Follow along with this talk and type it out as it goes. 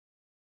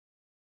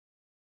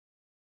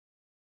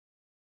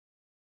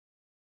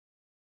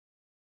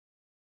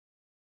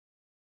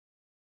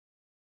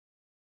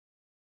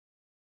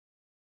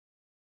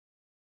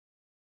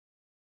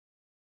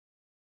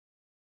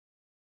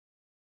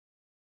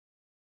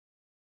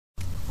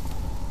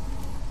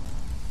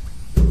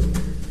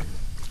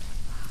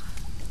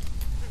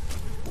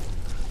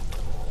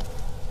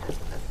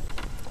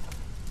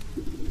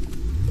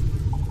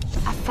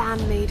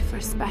handmade for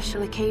a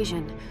special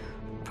occasion.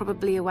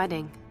 Probably a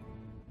wedding.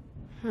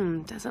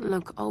 Doesn't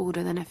look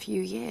older than a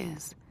few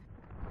years.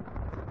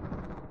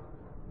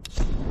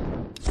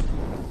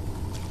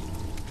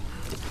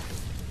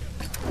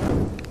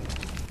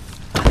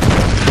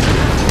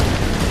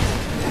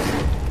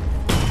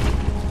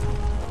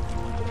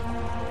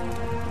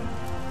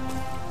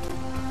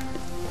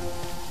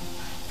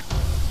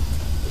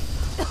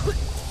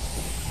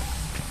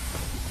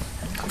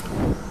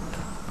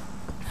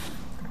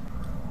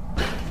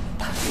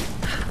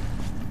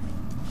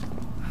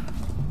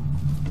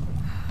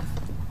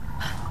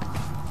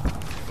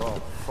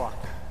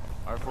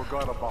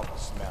 Forgot about the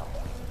smell.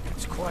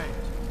 It's quiet.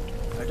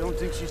 I don't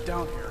think she's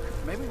down here.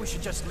 Maybe we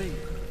should just leave.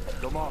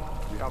 Come on,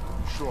 we have to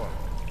be sure.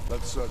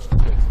 Let's search the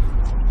place.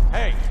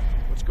 Hey,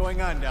 what's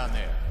going on down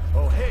there?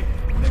 Oh, hey,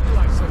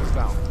 Nikolai sent us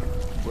down.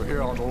 We're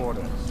here on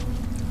orders.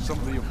 Some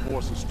of the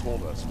enforcers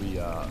told us we,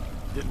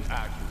 didn't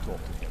actually talk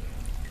to him.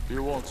 He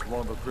wants one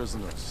of the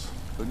prisoners.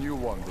 The new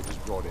one that was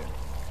brought in.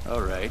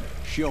 All right,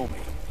 show me.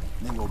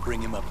 Then we'll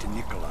bring him up to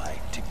Nikolai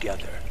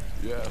together.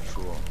 Yeah,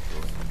 sure.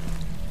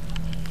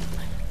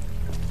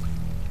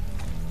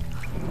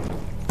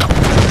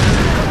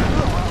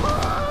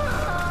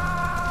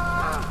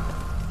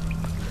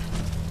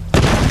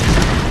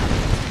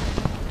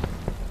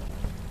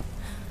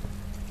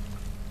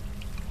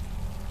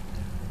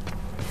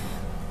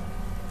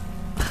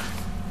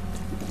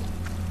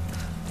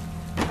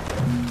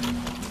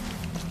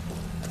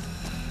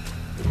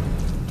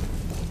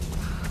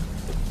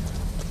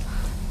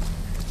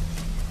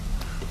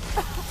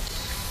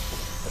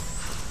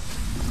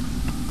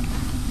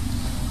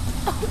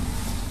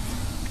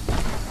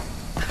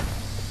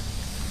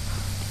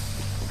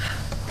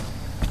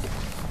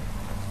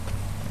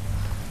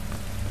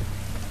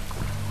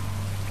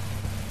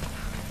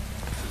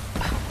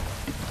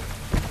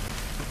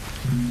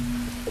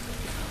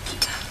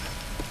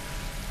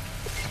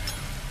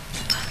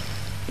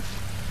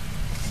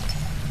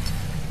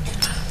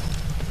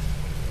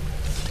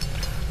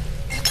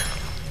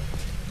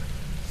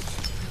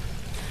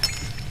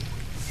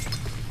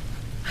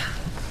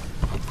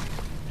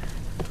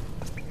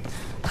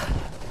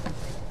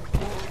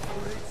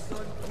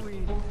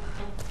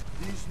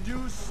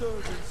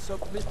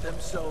 Submit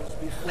themselves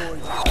before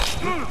you.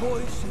 With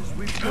voices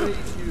we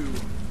praise you.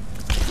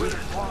 With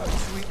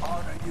hearts we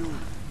honor you.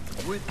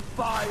 With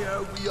fire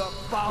we are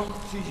bound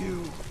to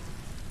you.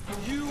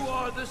 You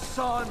are the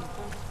sun.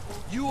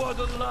 You are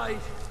the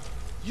light.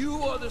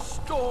 You are the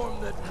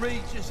storm that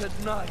rages at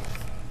night.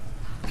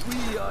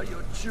 We are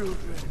your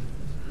children.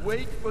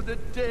 Wait for the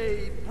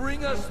day.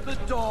 Bring us the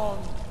dawn.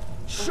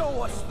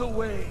 Show us the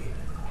way.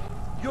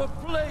 Your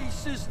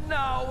place is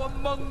now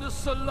among the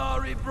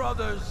Solari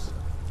brothers.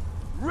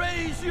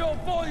 Raise your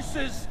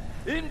voices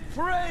in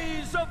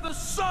praise of the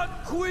Sun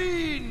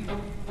Queen!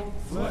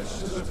 Flesh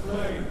to the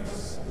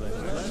flames,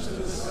 flesh to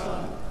the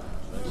sun,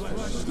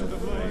 flesh to the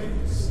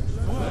flames,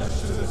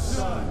 flesh to the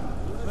sun,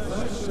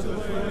 flesh to the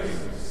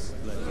flames,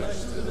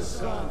 flesh to the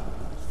sun,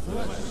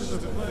 flesh to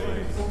the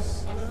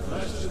flames,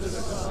 flesh to the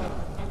sun,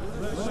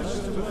 flesh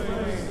to the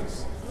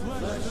flames,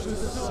 flesh to the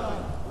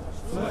sun,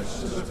 flesh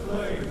to the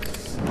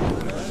flames,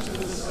 flesh to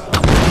the sun.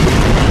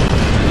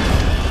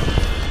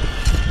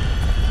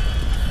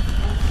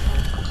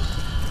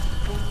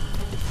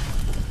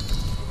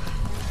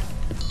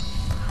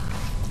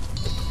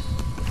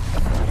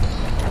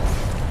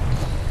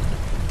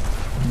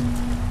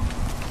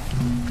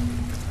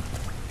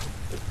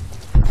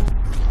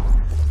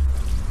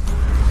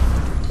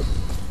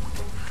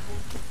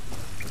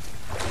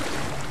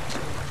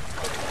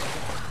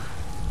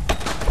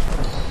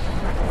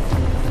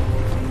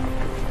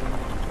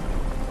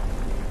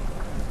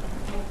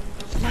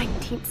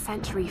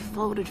 Century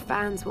folded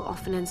fans were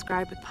often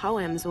inscribed with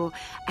poems or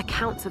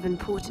accounts of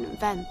important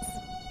events.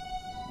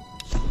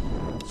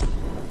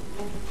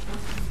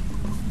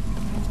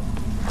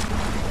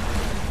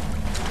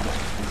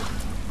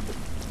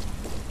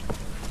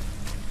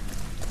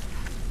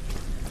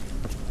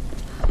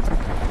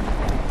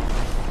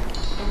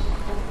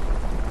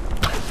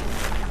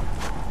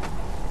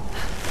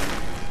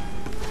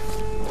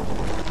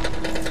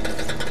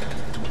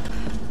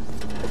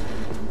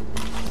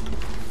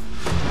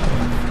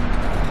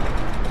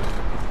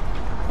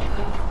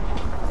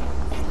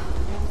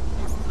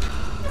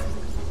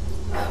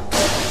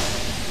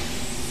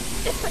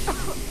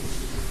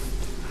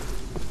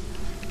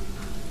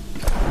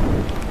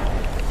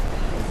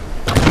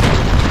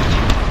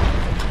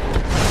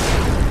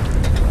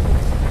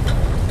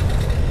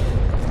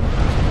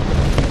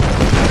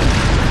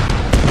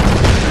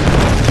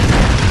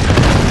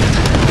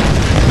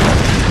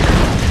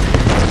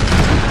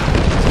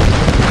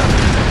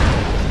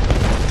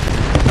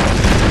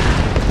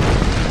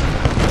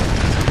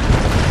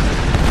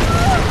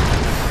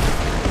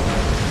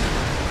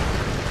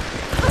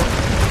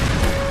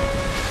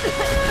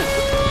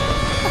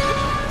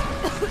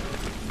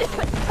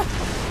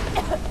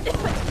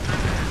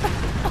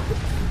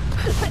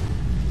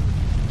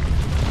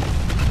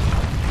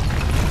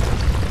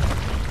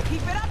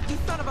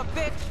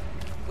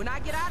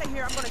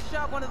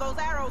 shot one of those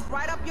arrows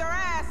right up your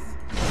ass.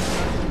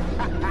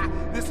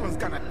 This one's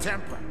got a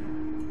temper.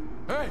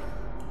 Hey!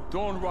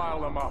 Don't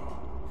rile them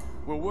up.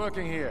 We're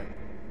working here.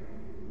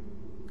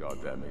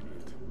 Goddamn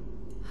idiot.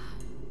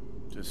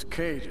 This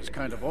cage is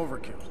kind of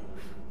overkill.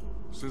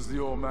 Since the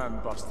old man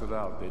busted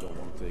out, they don't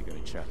want to take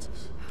any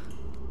chances.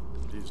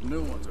 These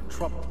new ones are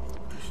trouble.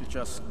 You should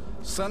just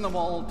send them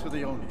all to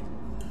the Oni.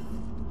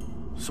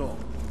 So,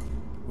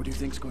 what do you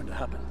think's going to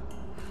happen?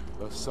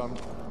 The sun,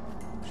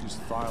 she's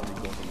finally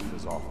going to lead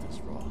us off this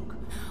rock.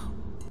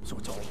 So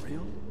it's all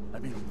real? I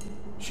mean,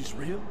 she's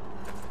real?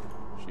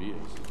 She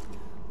is.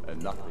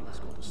 And nothing is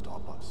going to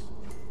stop us.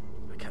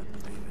 I can't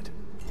believe it.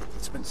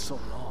 It's been so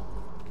long.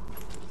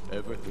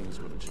 Everything's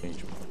going to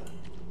change, brother.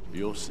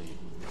 You'll see.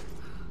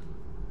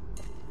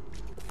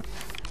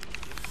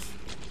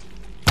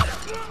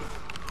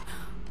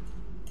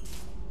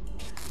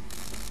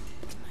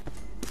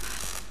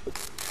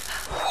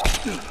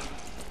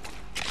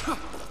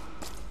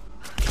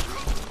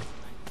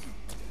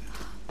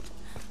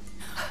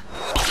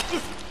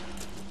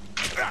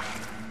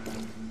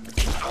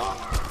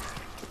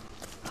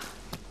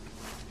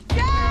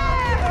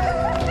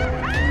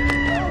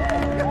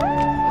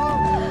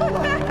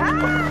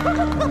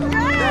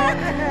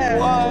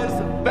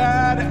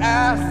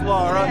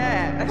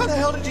 How the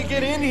hell did you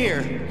get in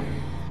here?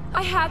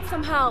 I had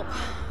some help.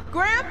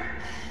 Gramp?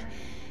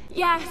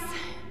 Yes.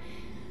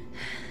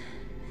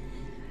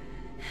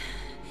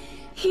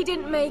 He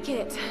didn't make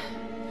it.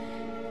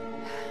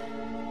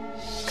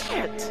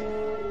 Shit.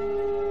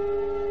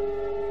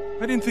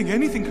 I didn't think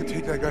anything could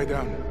take that guy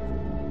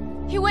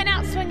down. He went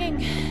out swinging.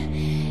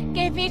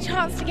 Gave me a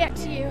chance to get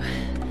to you.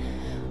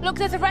 Look,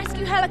 there's a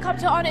rescue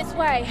helicopter on its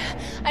way.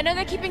 I know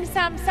they're keeping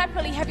Sam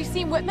separately. Have you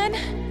seen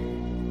Whitman?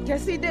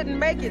 Guess he didn't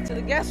make it to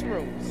the guest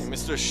rooms.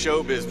 Mr.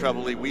 Showbiz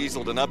probably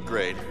weaseled an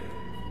upgrade.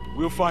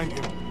 We'll find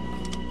him.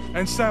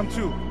 And Sam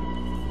too.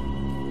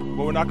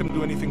 But we're not gonna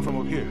do anything from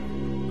up here.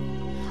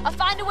 I'll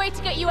find a way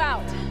to get you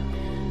out.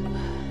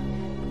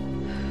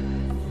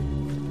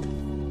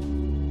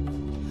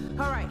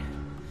 All right,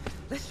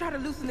 let's try to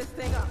loosen this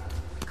thing up.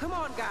 Come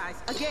on,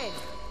 guys, again.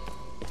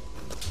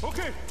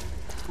 Okay,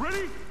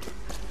 ready?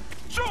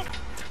 Jump!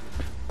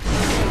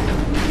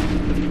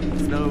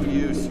 It's no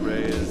use,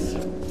 Reyes.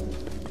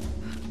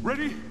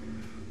 Ready?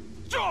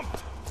 Jump!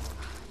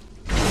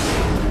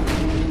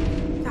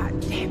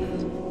 God damn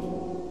it.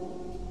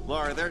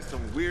 Laura, there's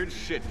some weird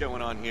shit going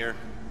on here.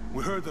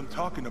 We heard them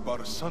talking about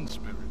a sun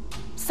spirit.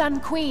 Sun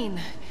Queen,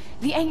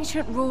 the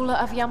ancient ruler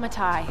of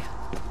Yamatai.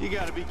 You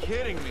gotta be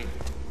kidding me.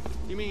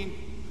 You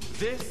mean,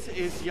 this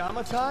is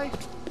Yamatai?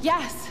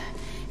 Yes,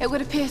 it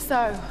would appear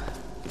so.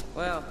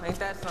 Well, ain't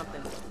that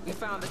something? We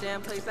found the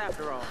damn place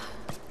after all.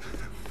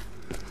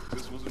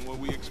 This wasn't what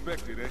we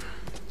expected, eh?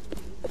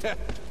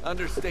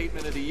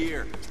 Understatement of the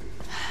year.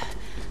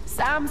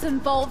 Sam's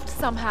involved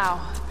somehow.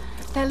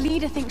 Their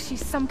leader thinks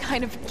she's some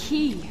kind of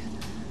key.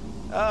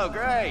 Oh,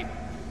 great.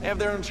 They have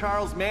their own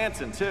Charles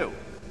Manson, too.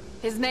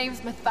 His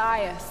name's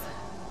Matthias.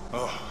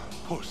 Oh,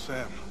 poor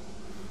Sam.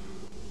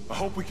 I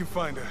hope we can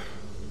find her.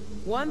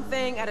 One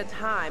thing at a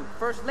time.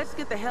 First, let's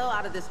get the hell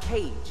out of this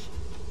cage.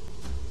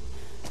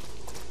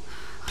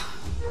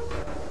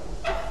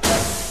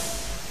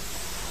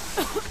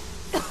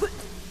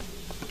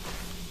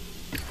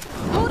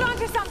 Hold on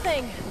to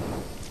something!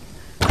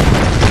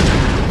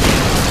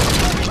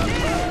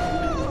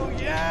 Oh,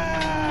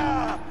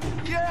 yeah!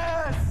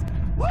 Yes!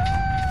 Woo!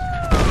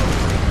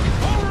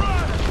 All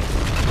right!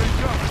 Great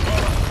job,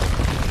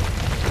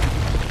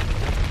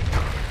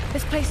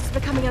 This place is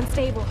becoming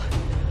unstable.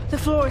 The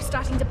floor is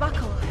starting to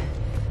buckle.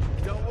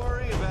 Don't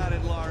worry about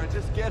it, Laura.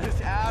 Just get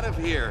us out of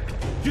here.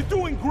 You're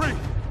doing great!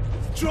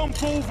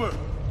 Jump over!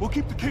 We'll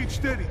keep the cage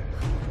steady.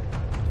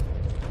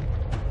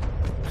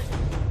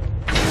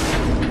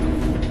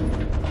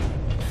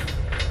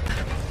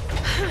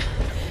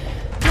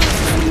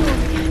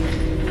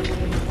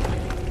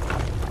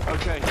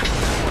 Okay.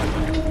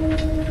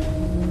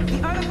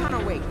 The other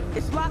counterweight.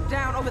 It's locked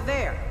down over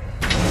there.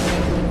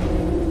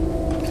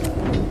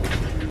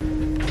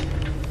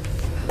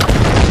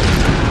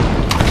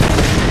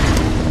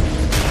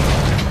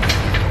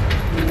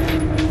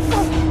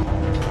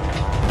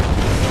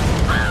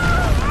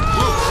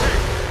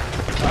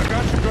 I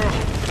got you, girl.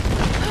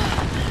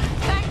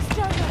 Thanks,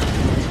 Jojo.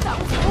 That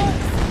was close.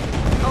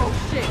 Oh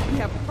shit, we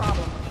have a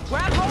problem.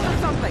 Grab hold of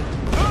something.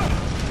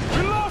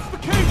 We lost the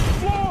cage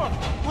floor!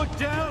 Look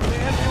down,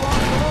 man. You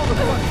lost all the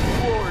fucking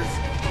floors.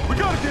 We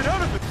gotta get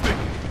out of this thing!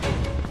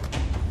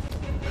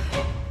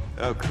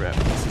 Oh, crap.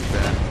 This is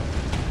bad.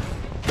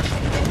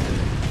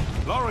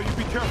 Laura, you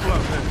be careful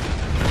out there.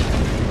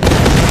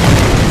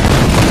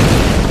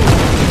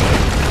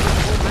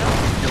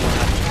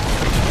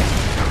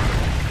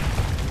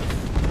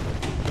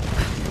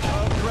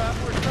 Oh, crap.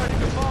 We're starting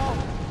to fall.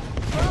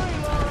 Hurry,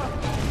 Laura!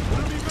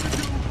 Whatever you're gonna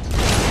do,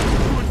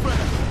 do it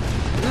fast.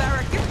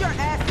 Lara, get your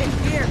ass in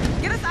gear.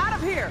 Get us out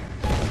of here.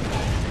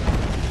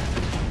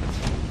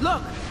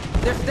 Look,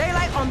 there's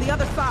daylight on the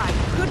other side.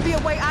 Could be a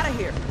way out of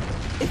here.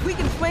 If we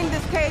can swing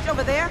this cage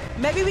over there,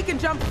 maybe we can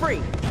jump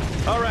free.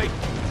 All right.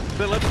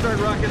 bit, let's start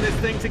rocking this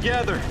thing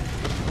together.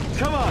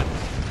 Come on.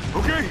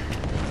 Okay.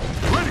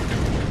 Ready.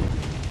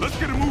 Let's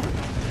get it moving.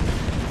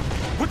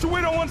 Put your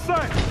weight on one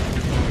side.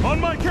 On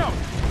my count.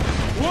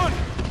 1,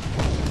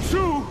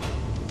 2,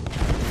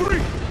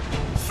 3.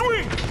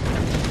 Swing!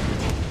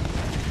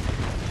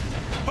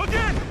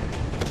 Again!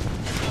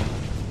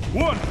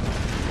 1,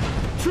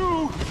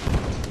 2,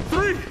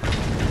 3.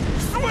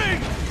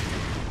 Swing!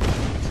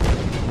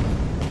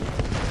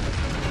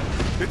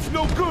 It's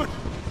no good.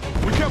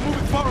 We can't move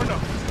it far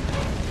enough.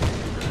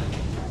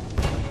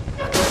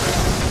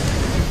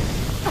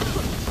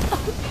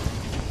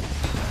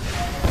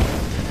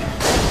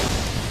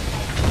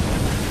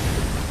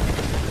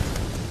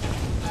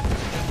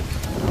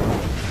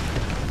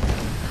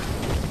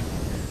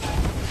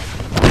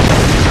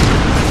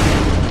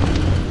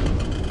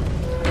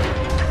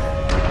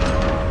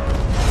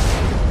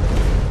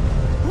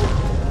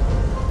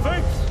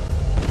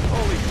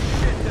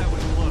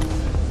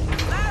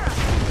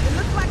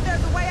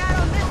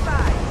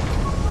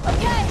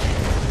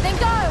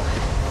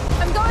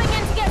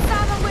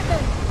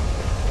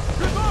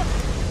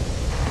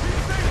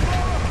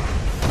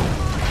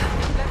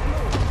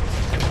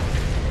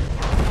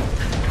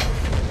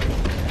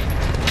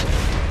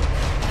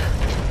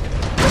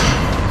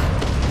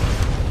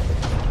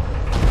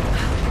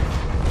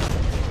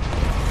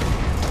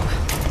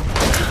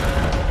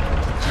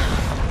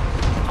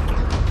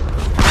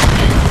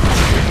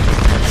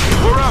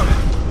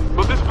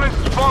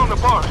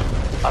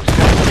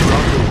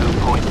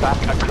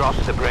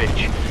 The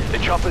bridge. The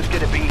chopper's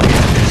gonna be here.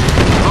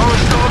 Oh,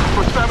 it's still looking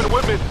for Sam and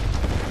Whitman.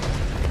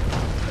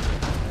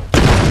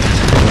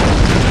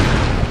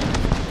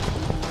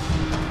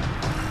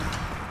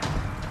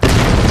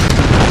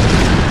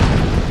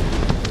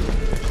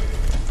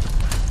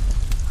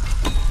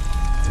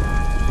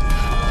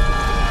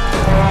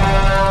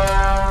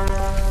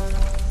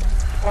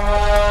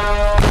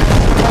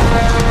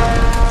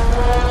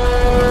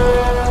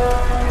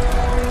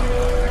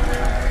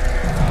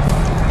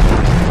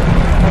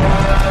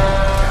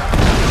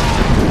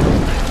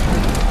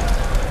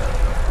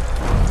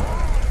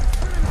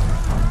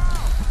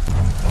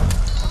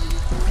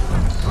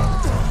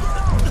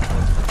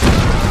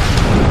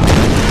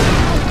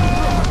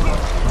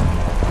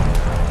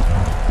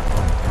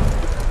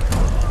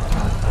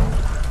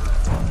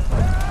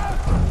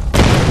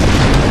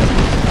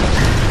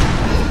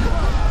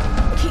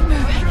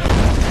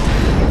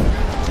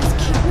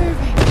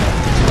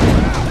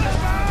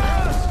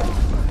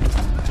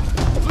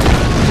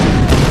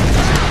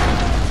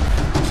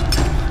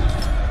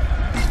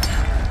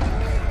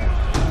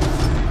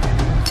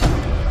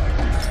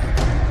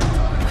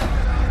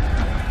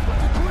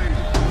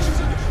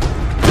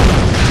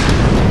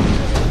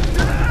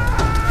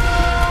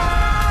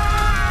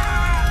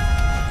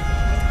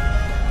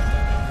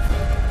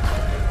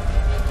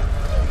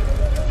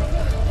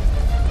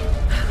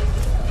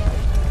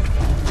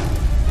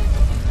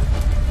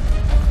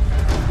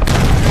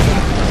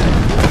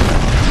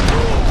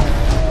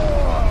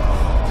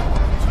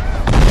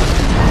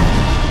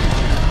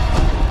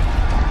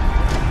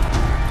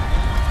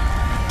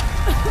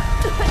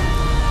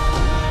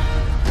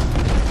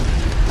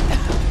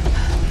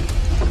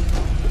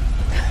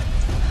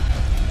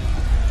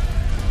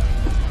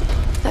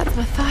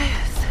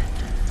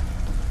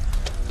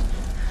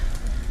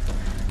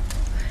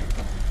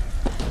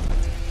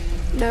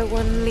 No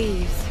one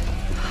leaves.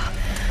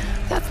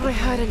 That's what I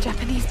heard in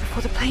Japanese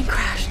before the plane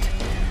crashed.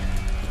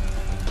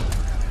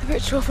 The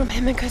ritual from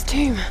Himiko's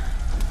tomb.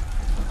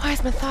 Why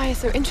is Matthias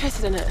so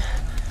interested in it?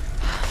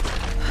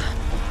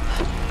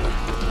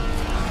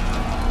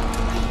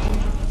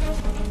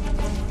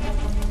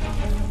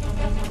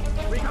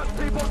 We got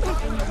people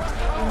coming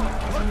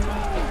around. Let's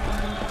go!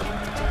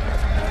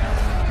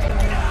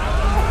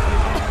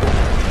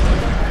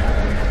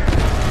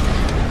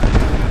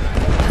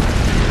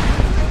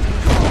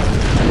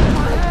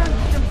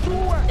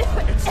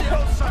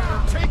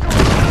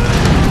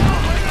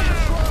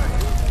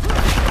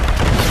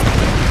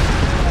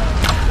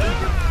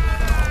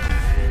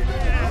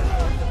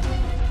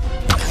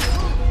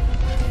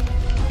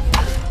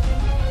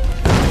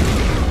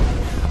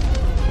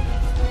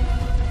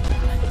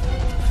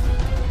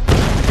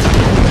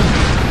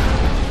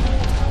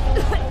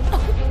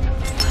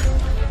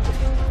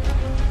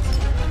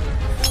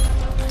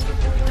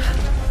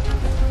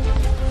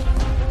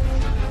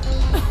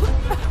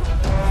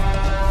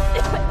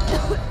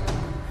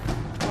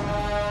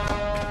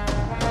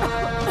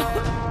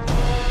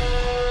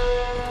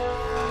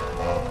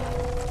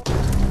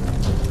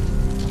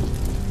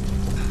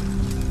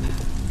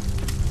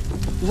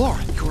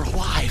 Laura, you're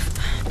alive.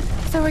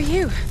 So are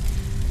you.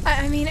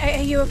 I mean,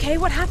 are you okay?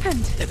 What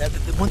happened?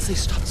 Once they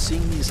stopped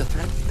seeing me as a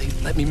threat, they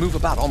let me move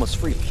about almost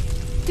freely.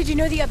 Did you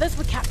know the others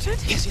were captured?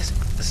 Yes.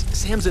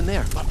 Sam's in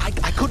there, but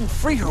I couldn't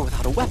free her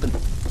without a weapon.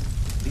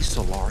 These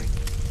Solari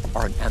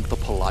are an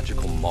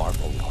anthropological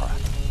marvel, Laura.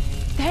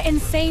 They're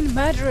insane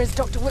murderers,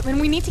 Dr. Whitman.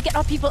 We need to get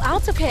our people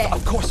out of here.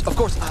 Of course.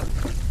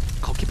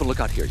 I'll keep a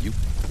lookout here. You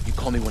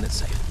call me when it's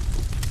safe.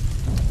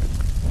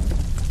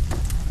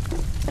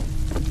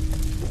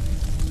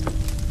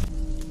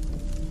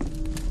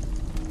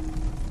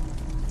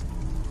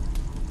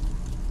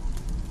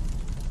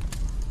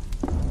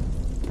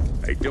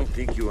 don't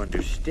think you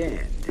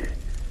understand.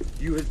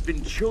 You have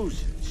been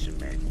chosen,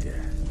 Samantha.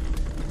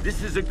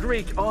 This is a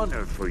great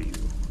honor for you.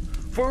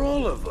 For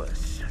all of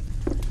us.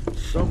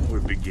 Some were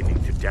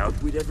beginning to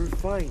doubt we'd ever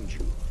find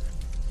you.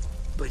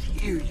 But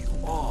here you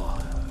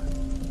are.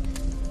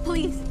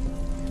 Please.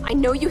 I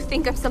know you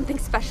think I'm something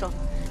special.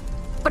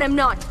 But I'm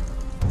not.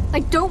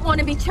 I don't want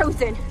to be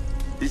chosen.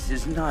 This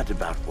is not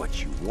about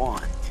what you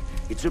want.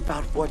 It's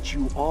about what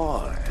you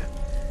are.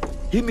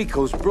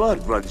 Himiko's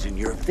blood runs in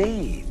your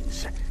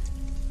veins.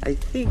 I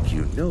think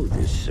you know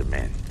this,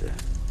 Samantha.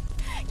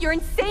 You're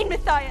insane,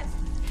 Matthias.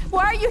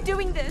 Why are you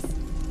doing this?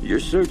 You're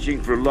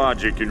searching for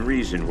logic and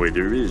reason where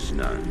there is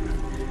none.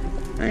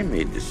 I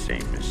made the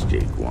same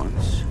mistake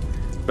once.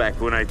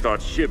 Back when I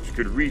thought ships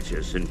could reach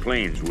us and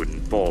planes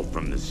wouldn't fall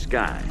from the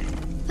sky.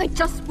 I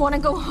just want to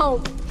go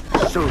home.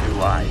 So do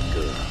I,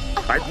 girl.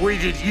 I've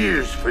waited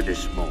years for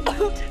this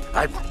moment.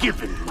 I've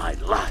given my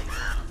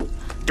life.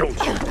 Don't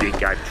you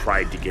think I've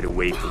tried to get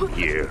away from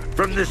here?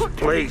 From this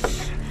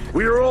place?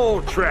 We're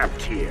all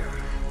trapped here.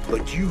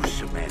 But you,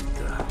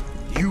 Samantha,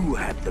 you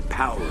have the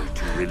power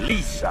to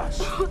release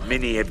us.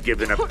 Many have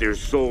given up their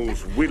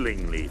souls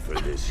willingly for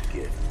this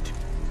gift.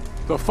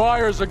 The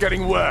fires are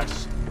getting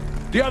worse.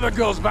 The other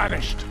girl's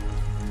vanished.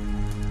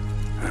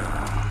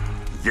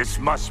 This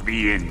must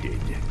be ended.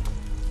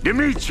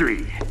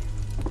 Dimitri,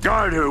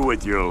 guard her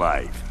with your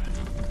life.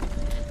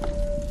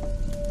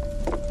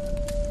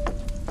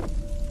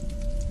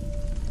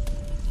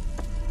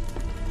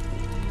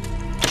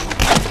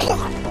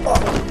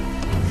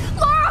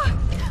 Laura!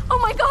 Oh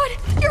my god,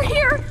 you're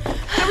here!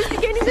 I was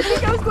beginning to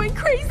think I was going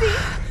crazy.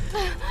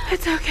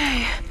 It's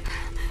okay.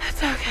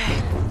 It's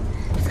okay.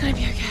 It's gonna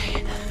be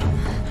okay.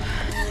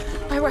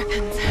 My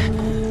weapons.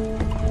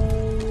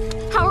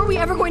 How are we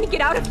ever going to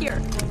get out of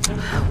here?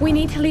 We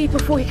need to leave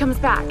before he comes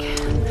back.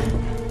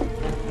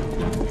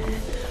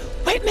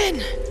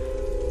 Whitman!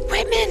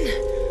 Whitman!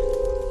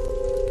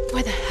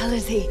 Where the hell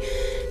is he?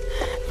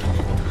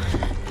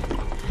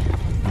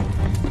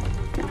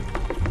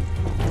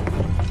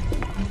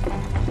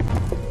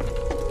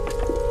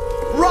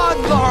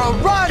 Run, Laura,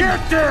 run!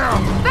 Get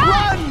down!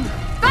 Back! Run!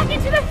 Back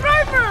into the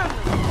throne room!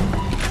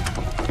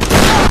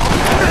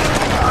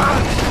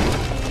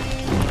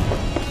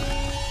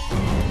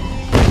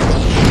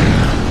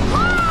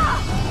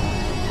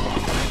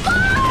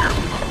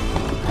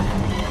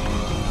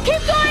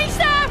 Keep going,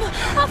 Sam!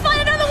 I'll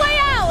find another way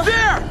out!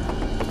 There!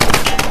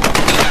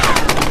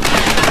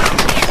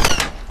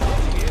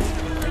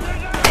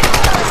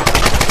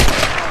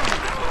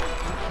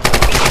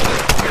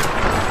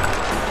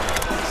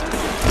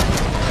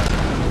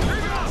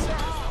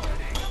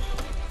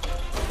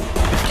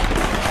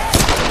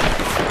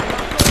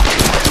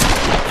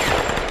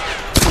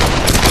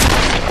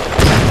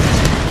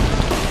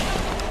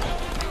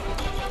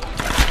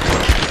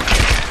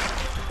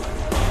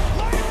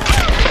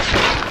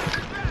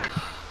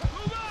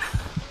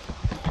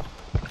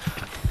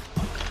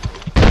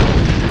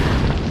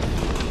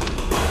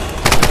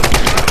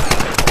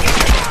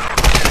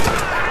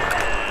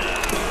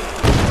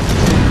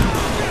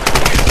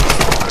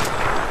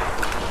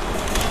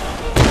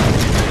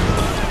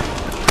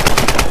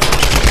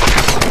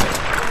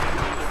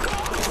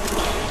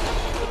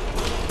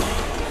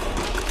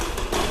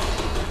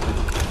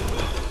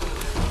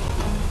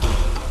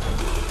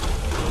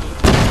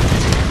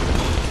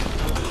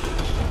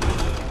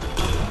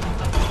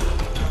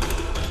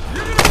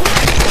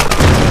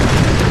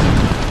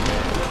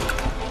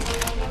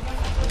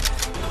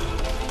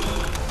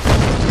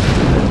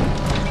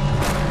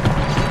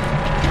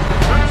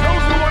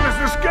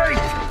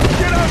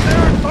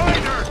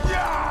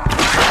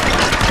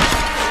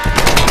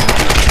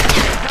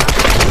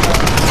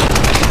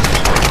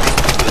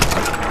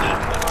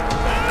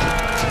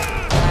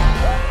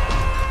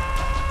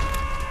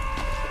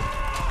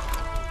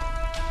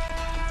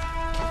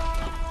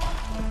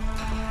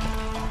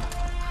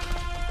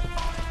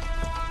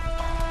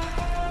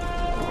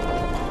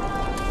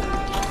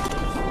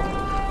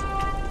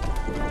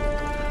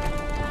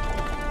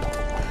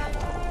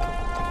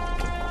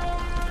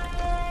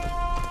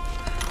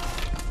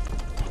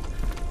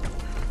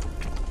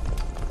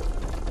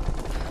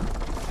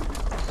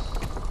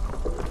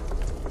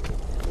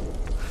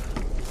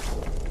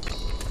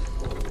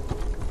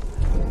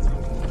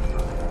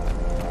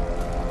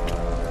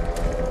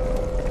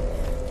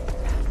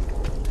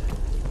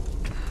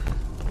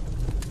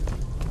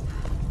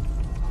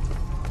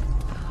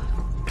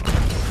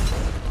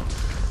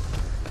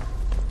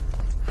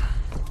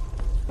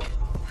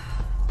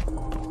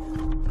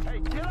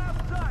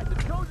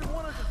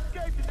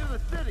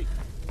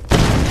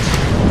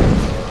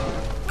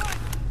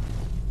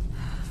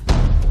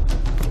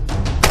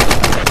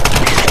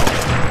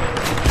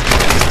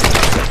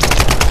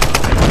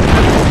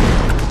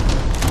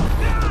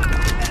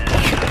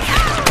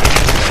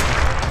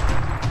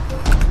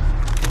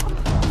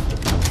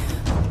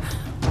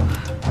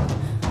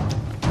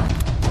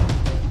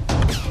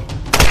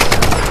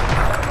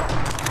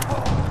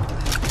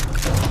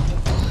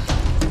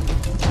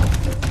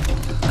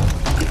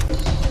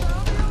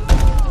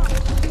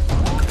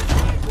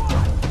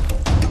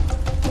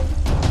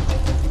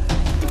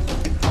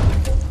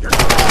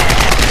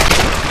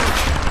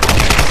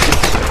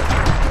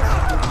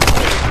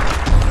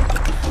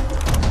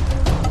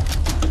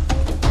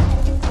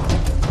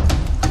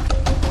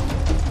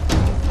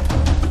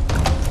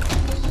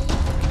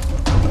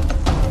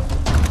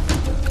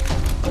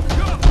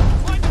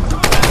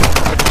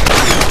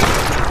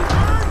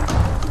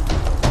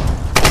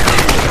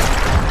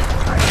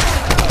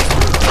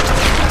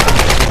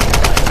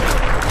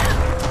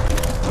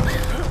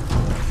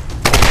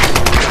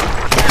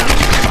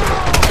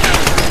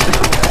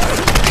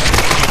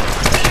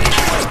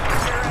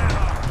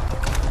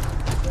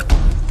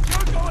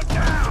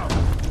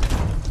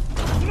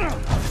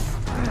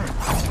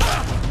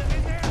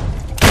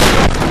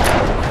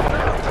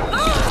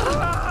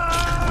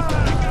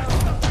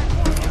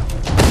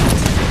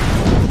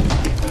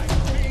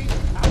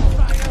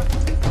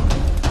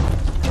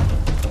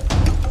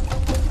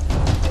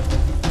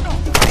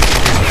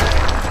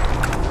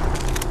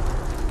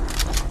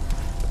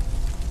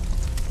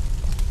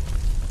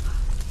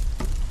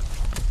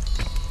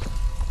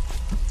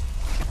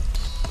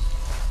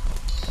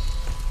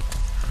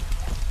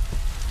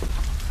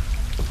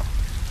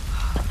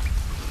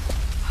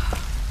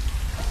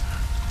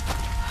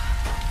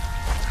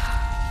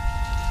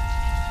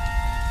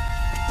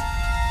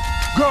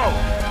 Go!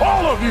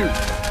 All of you!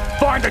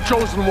 Find the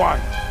chosen one!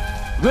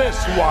 This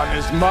one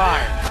is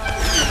mine!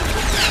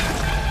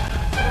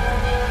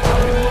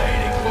 I've been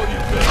waiting for you,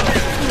 Bill.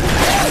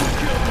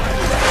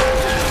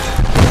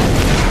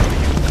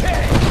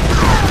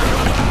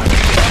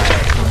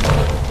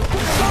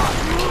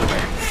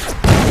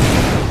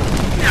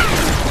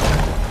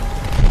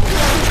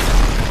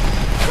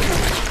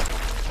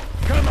 You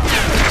killed my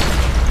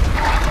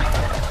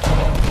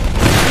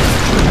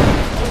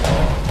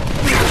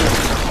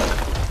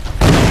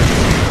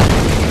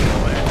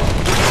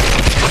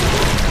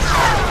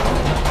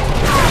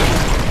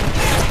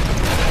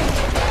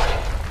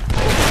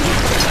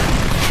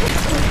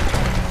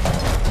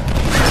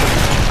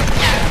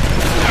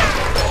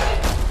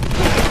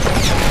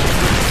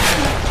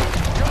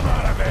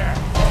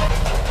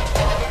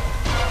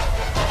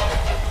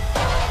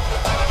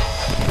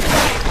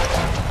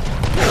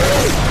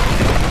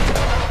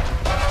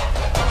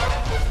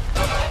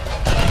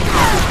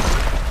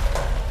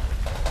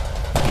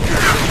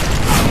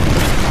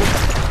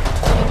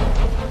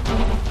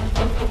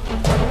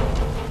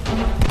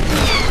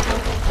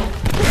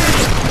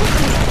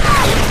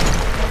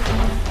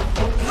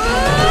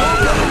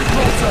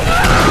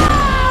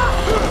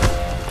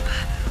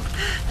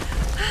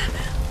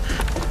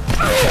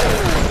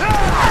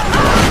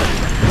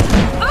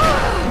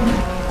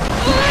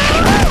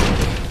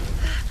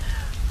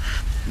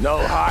No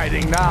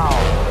hiding now.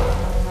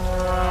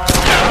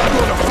 I'm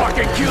gonna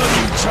fucking kill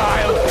you,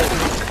 child.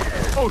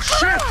 Oh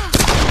shit!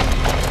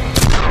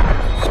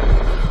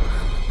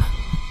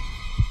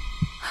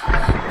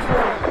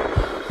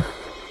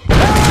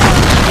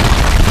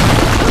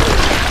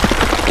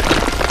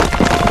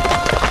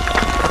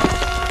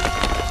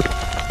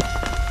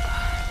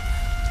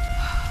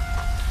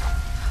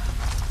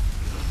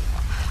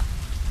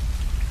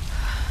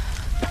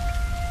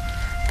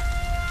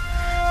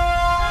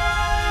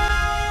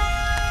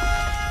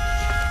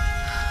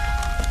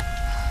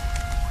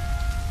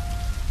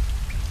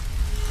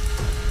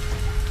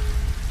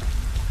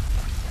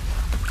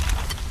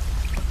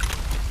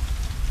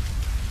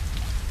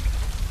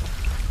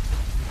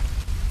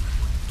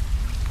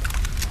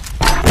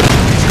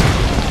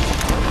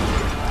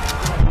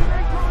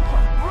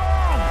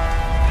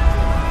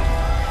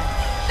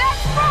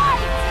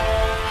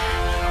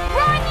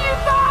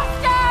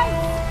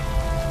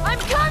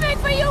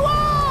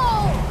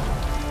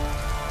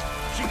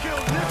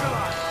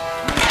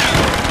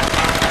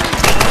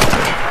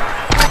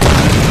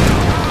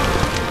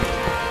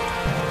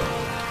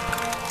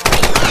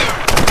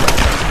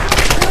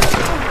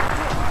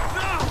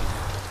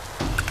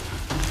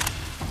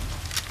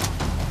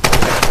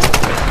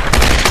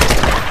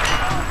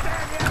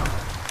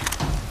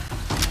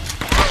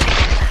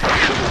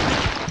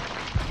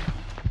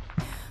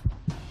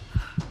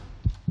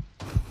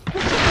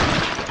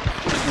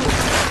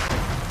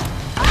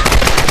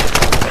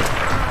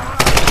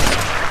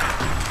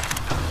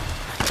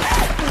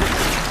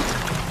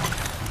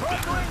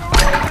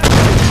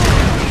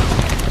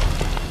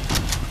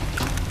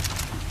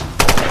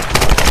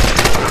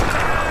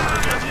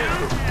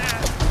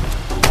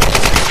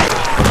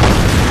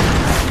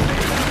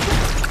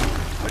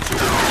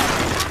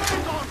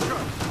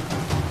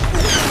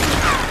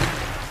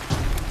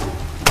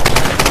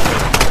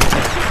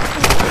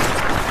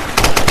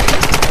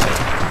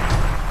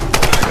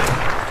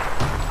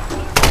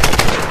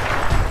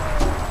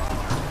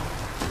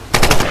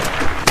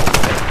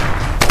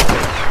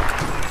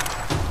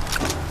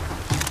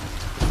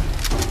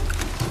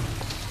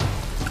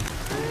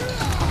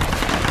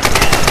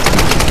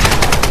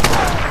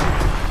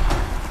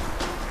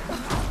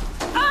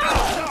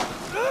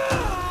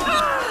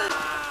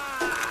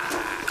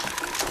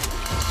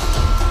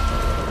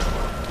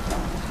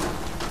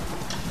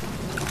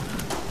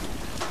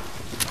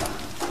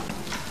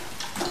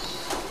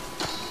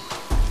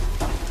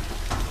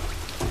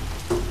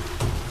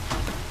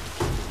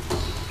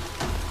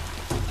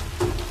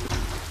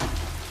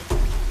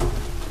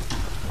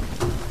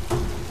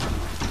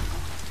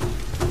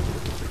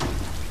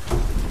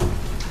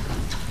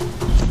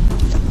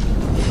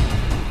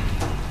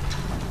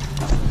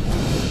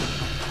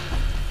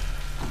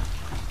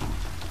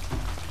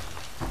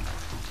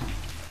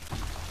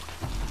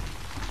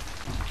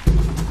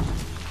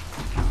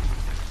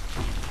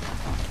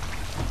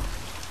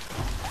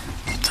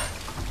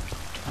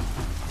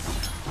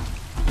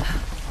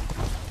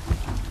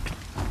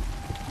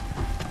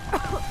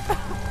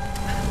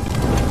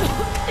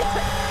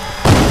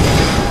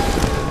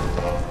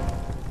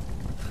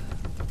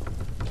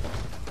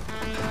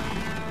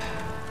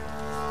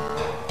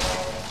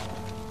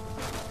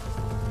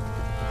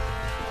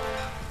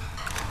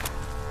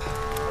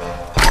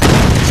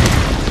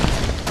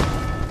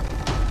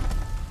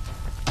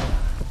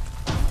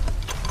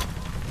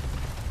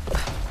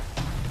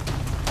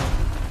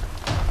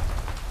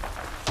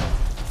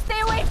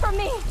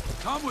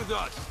 Come with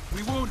us.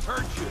 We won't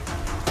hurt you.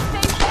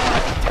 Stay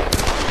put!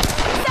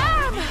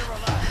 Sam!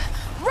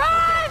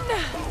 Run!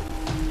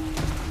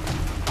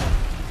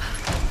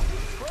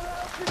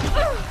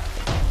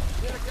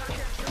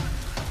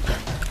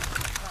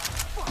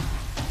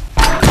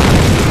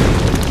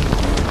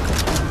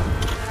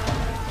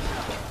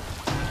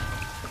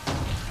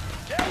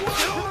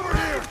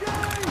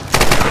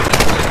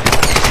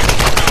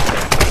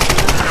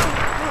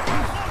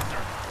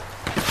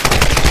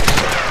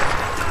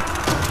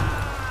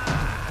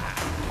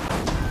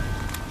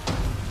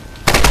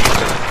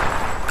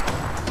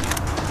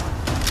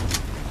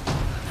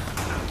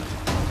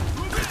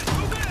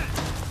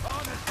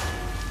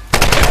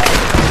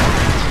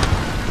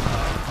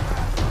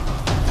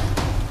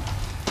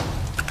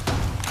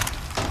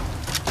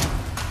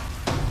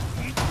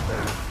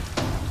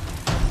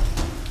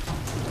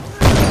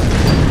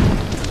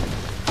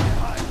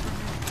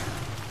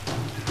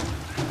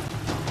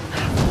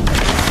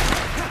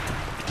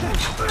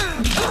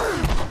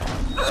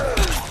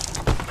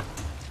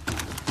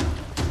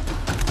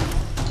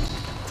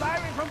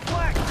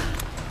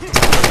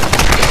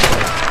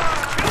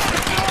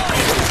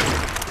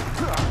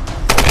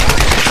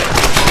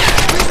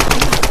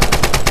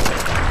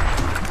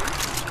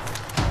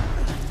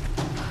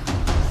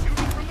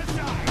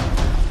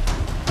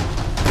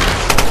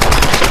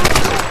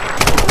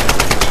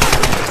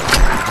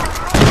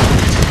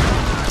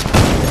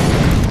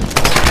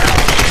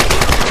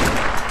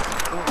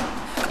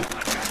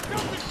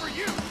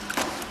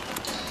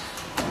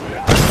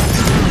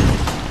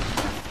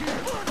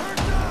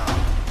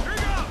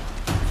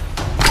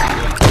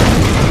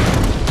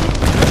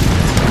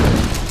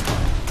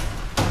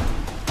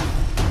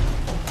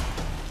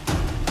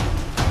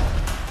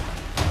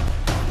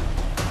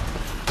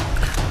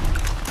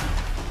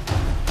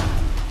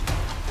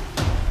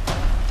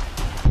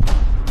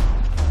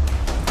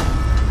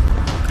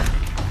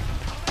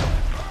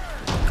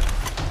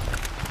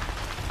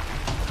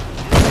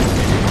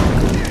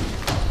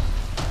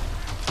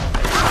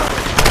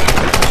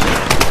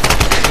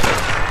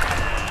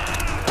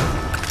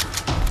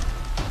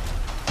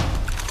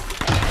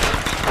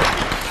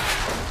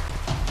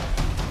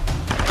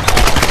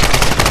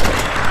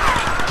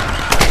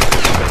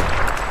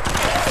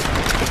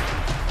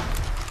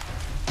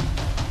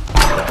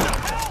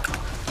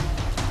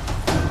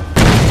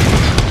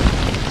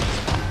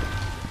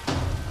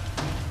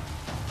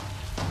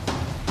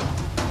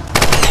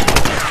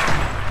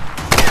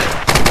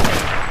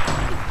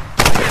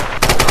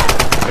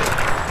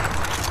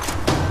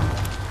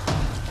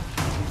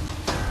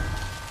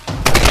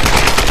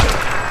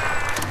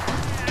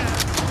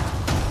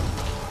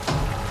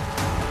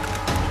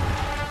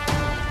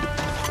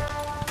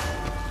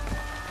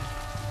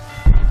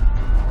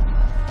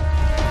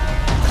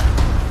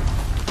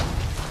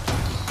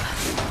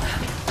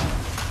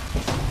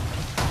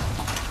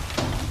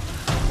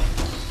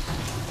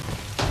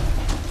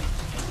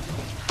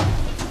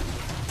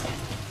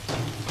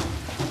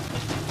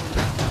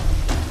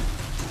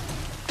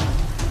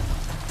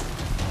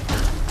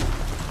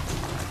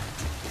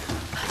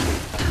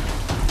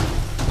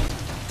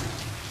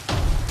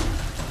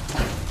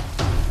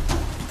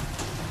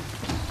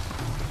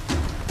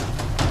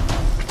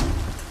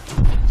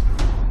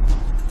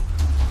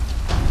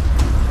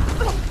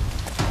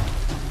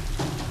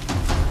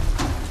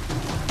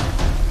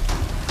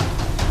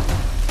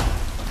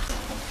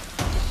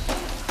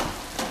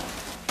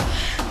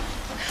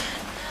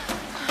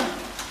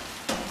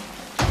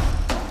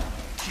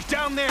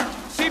 down there.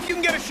 See if you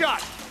can get a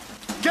shot.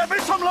 Get me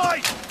some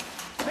light!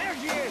 There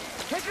she is!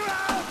 Take her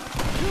out!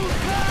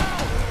 Shoot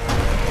now!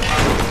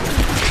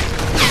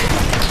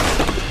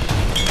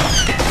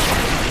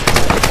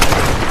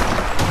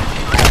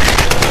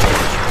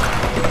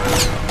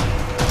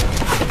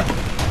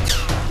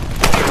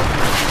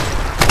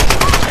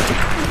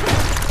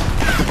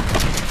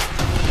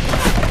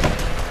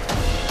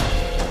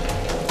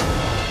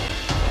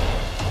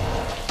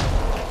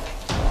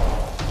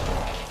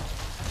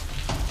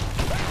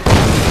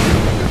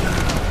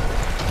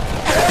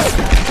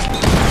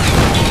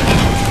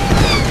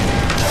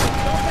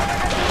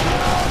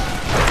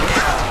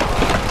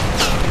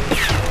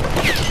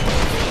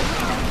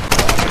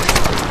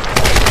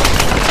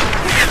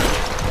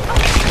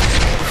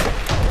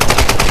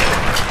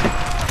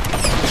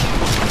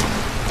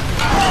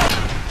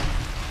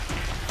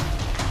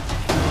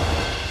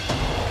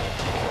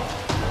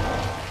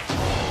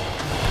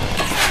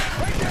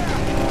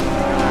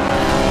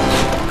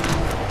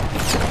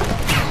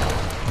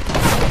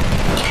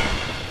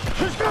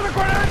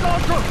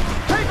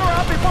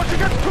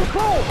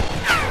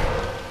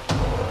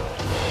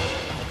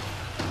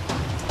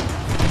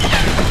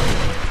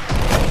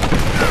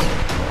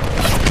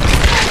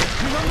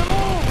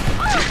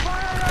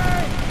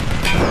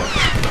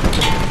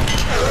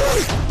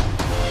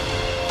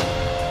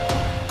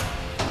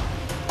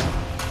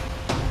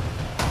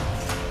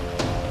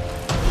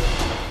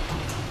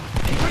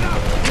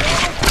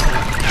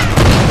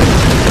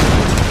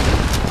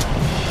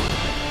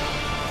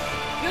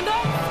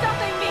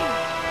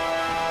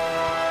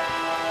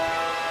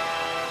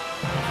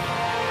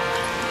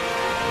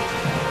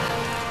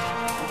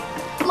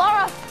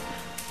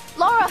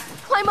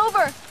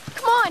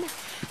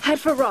 Head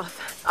for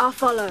Roth. I'll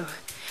follow.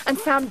 And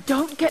Sam,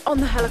 don't get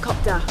on the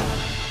helicopter.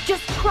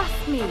 Just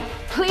trust me.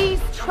 Please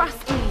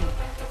trust me.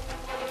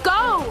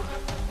 Go!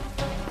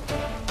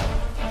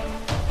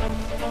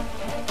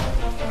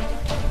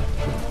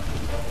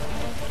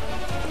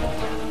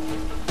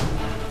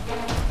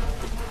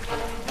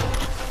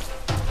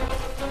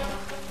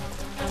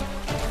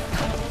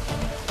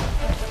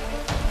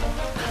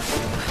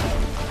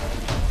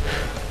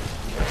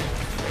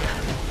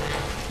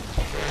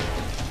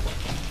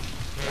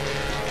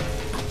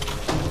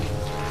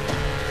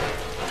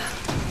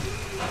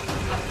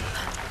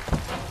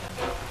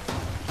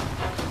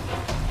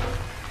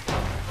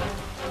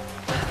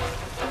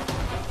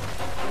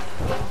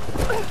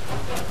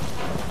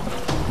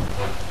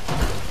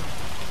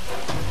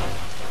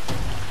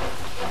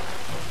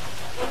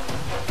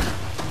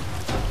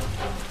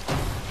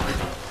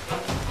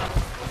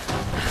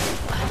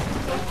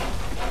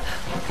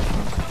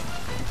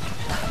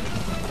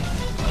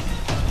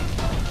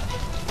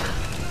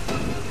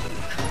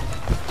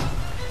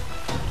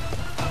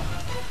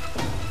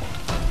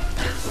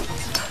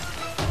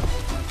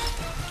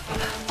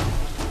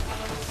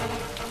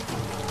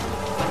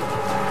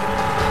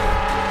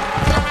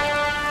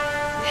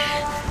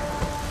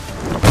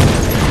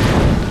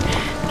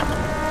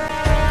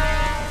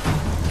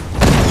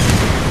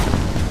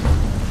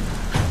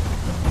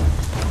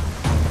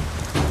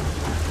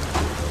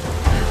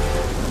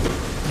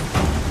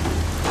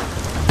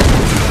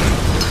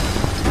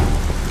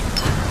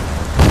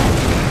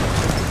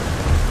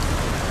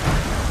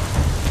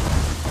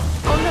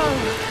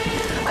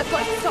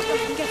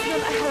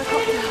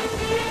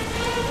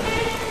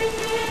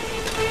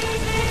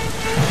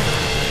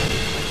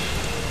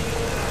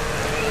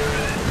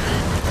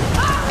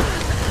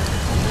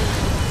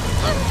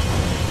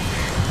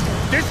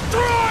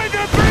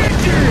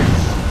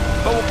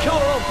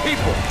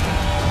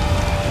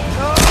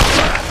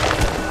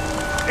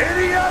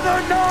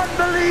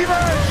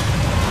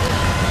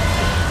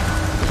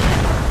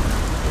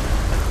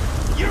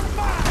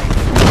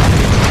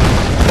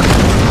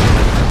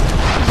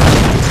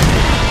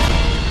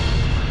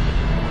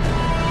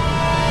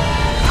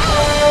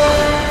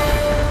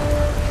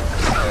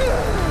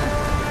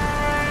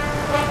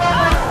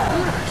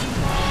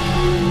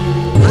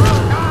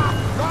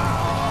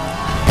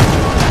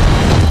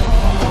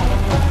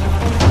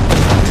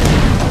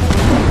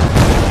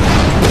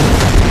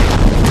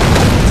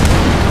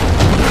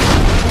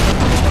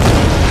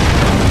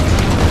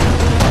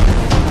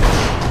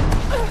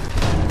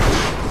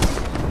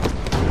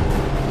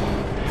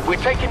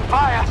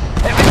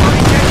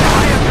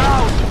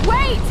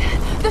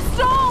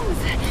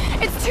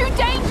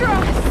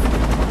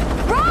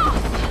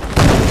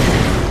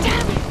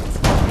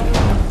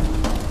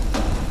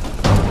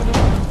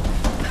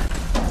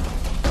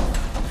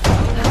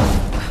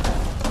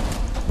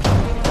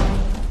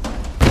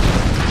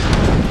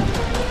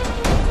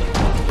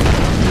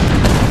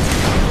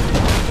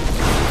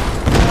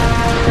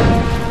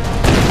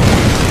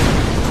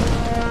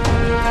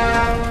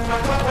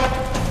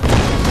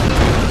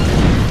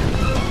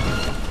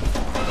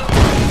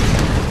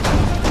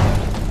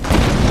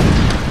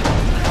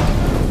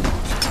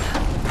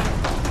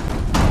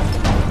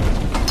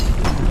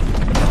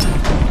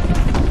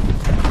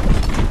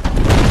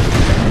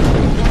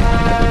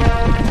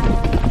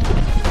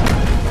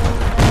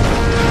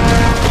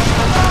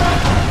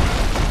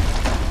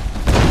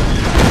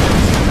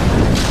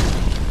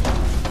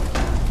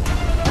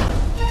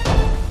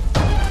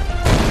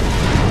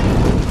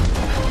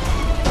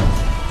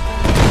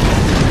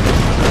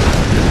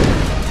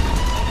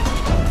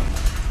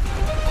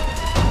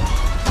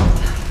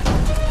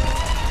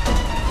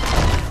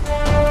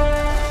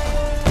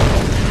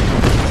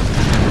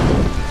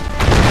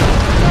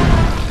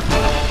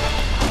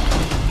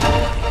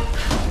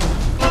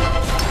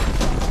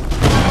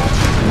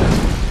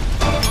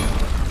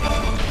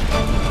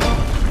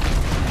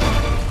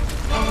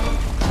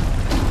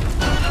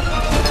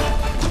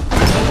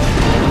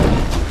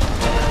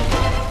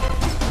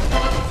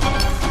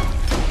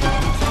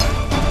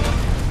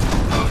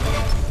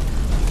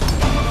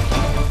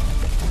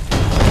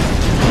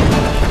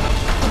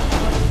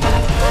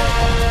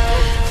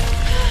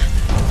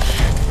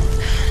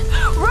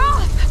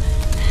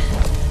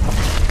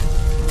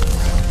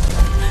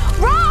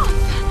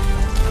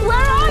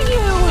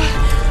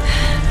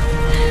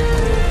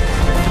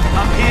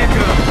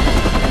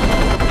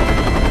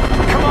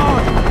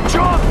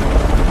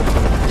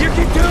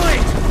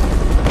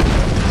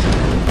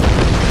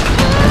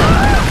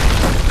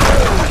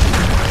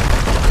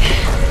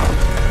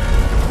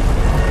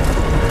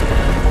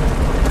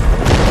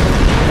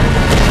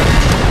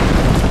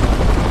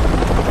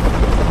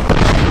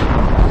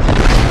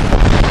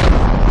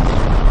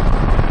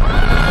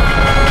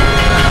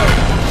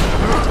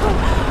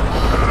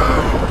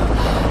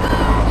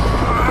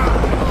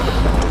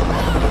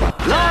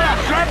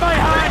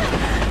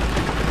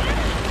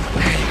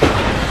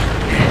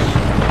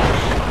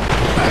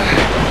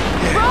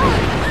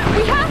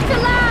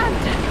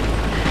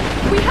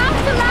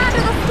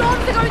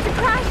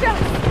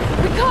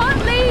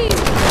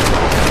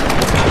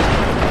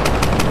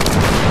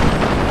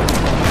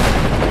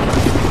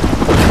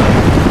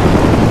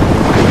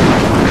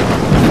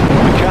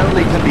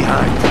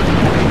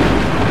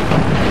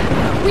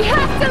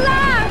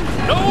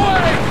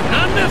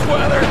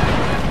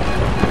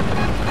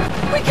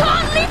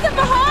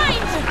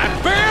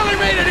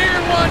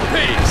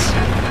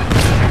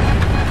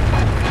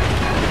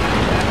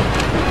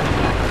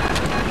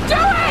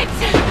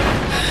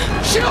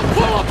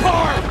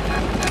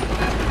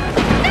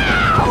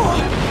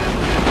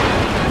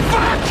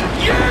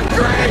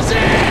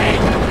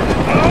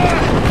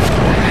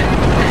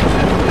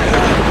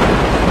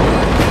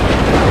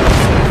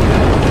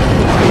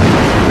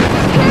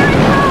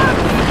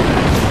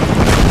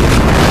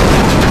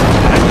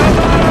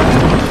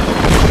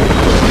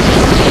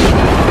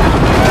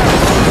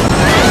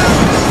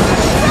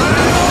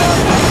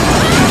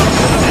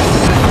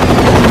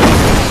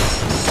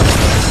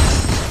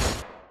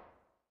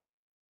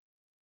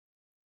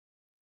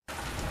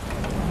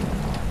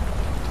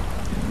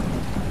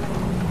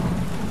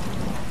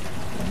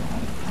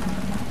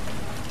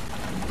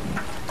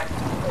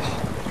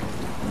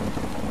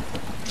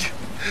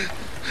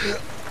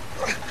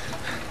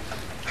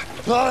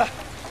 Lara!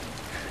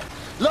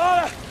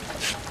 Lara!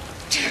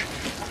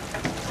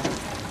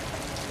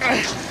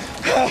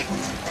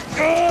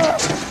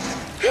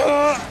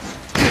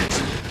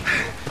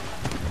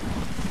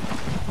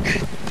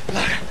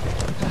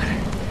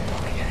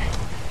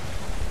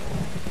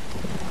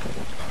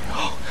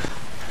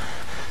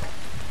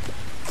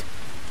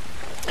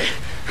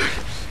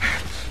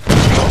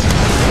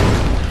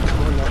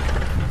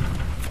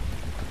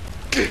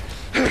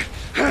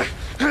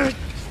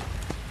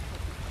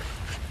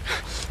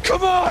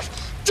 Come on!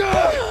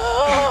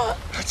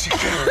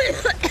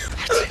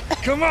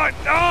 Come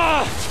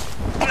on!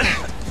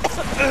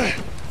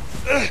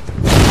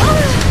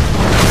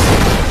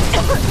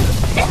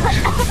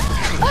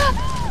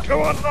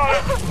 Come on,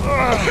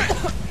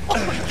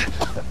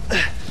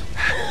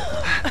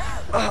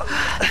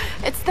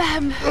 It's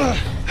them.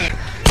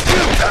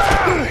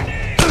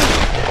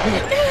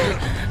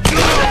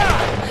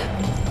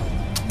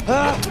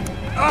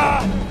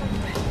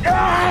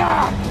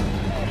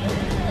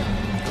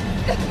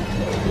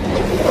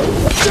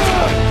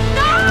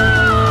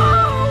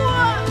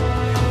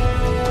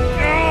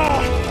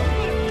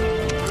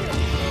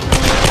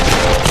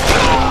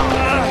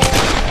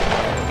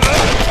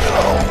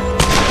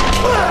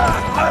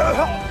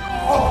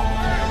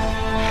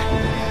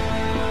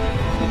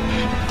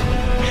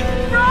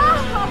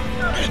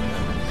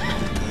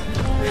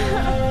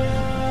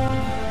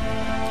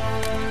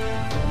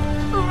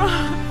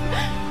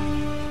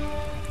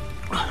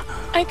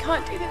 I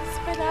can't do this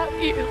without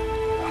you.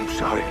 I'm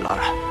sorry,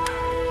 Lara.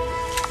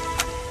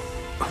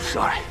 I'm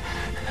sorry.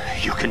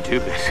 You can do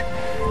this.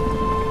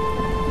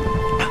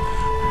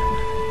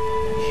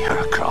 You're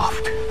a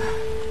Croft.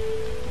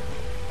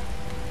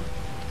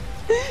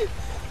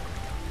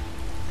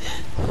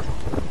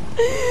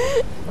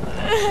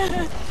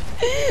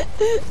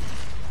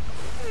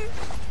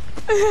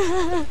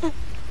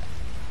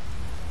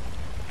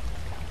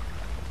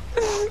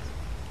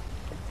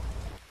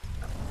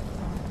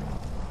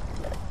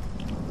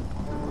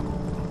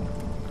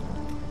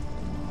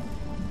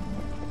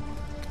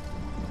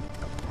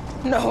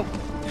 No.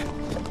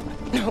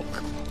 No.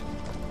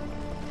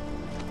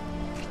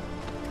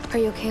 Are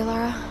you okay,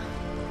 Lara?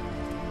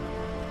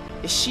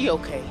 Is she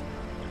okay?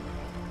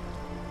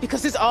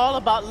 Because it's all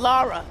about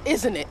Lara,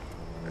 isn't it?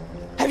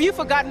 Have you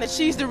forgotten that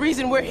she's the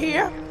reason we're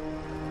here?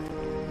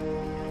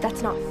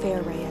 That's not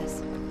fair,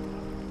 Reyes.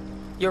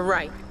 You're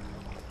right.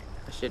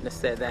 I shouldn't have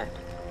said that.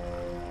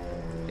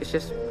 It's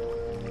just...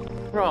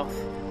 Roth.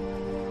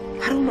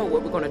 I don't know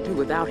what we're gonna do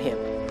without him.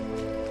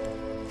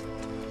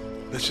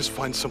 Let's just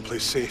find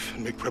someplace safe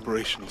and make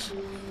preparations.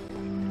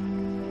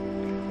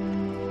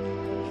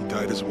 He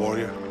died as a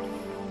warrior.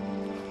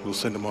 We'll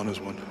send him on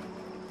as one.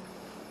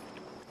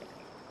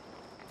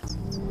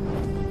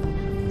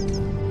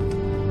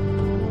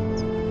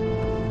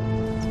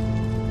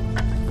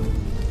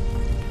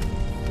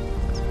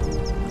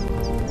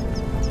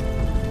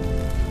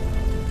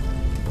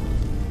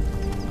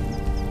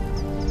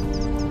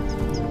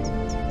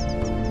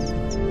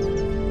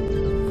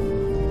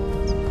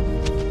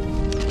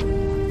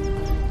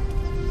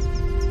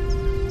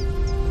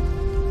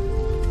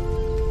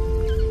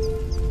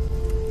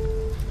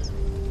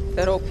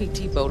 That old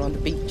PT boat on the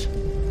beach.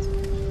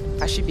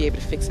 I should be able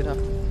to fix it up.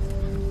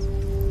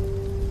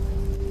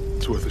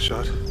 It's worth a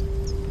shot.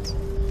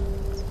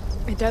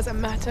 It doesn't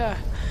matter.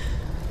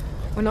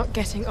 We're not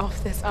getting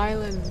off this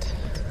island.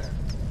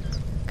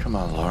 Come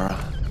on, Lara.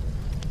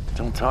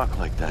 Don't talk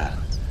like that.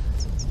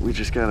 We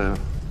just gotta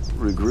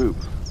regroup.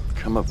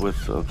 Come up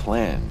with a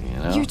plan, you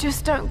know? You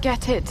just don't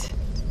get it.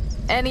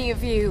 Any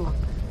of you.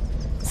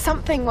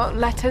 Something won't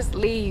let us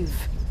leave.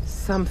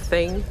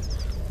 Something?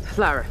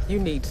 Lara, you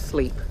need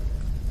sleep.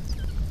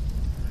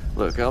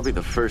 Look, I'll be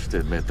the first to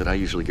admit that I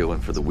usually go in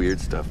for the weird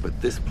stuff,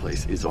 but this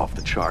place is off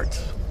the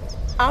charts.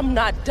 I'm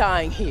not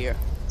dying here.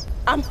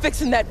 I'm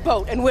fixing that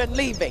boat and we're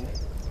leaving.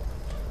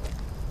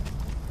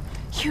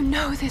 You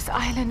know this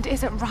island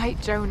isn't right,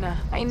 Jonah.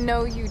 I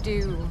know you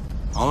do.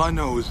 All I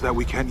know is that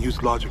we can't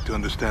use logic to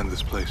understand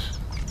this place.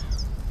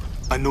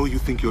 I know you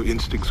think your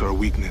instincts are a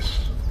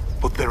weakness,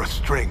 but they're a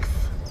strength.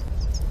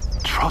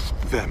 Trust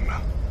them.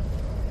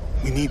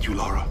 We need you,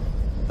 Lara.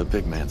 The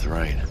big man's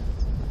right.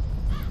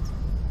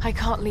 I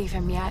can't leave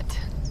him yet.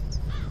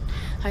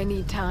 I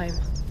need time.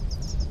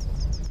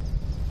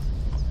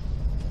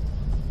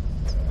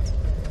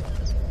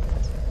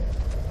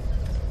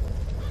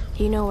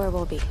 You know where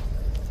we'll be.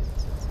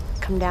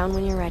 Come down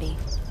when you're ready.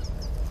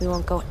 We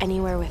won't go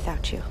anywhere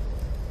without you.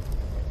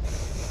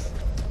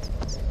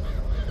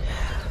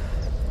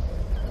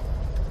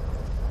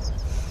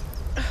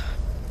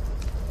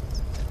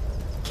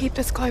 Keep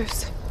this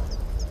close.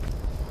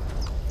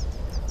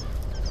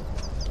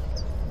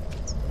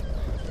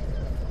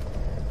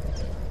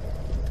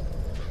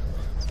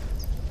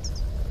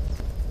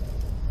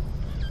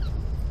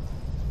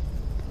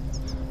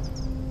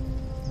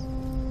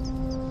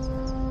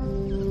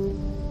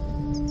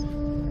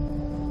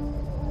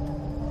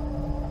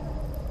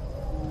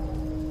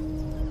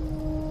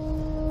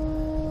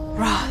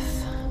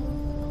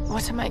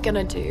 What am I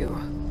gonna do?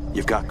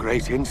 You've got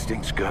great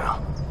instincts,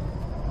 girl.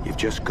 You've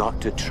just got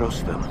to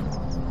trust them.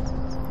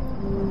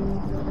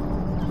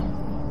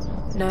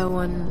 No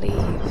one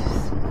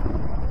leaves.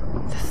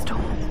 The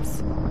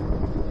storms.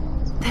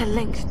 They're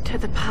linked to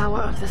the power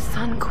of the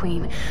Sun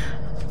Queen.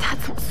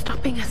 That's what's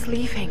stopping us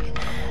leaving.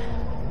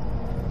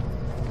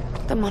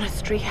 The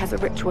monastery has a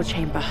ritual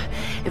chamber.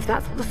 If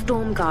that's what the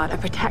Storm Guard are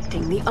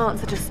protecting, the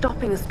answer to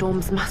stopping the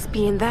storms must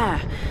be in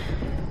there.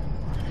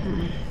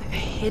 A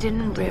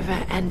hidden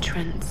river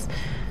entrance.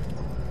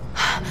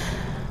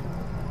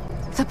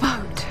 The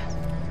boat.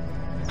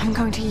 I'm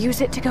going to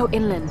use it to go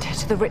inland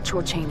to the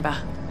ritual chamber.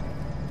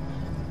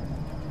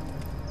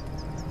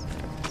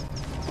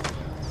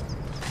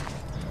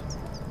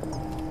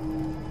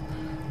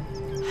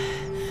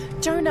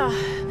 Jonah!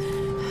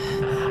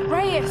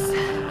 Reyes!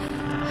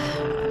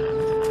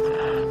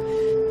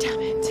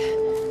 Damn it.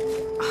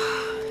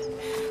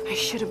 I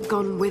should have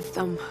gone with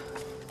them.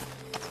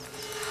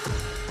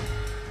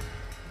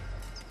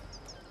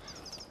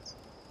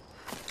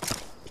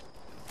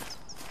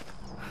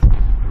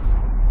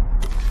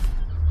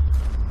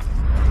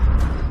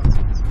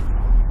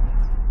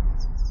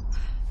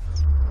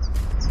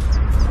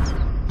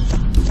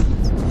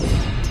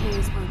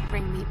 Tears won't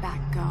bring me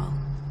back, girl.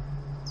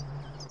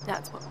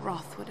 That's what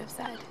Roth would have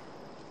said.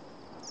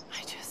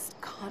 I just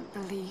can't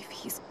believe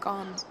he's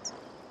gone.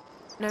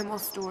 No more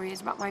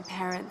stories about my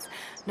parents.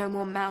 No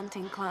more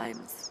mountain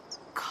climbs.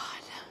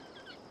 God,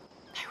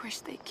 I wish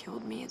they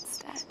killed me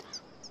instead.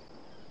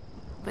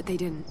 But they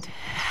didn't.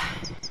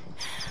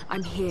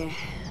 I'm here.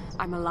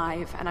 I'm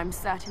alive, and I'm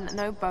certain that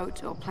no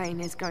boat or plane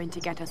is going to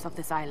get us off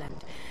this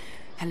island.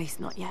 At least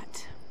not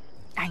yet.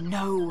 I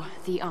know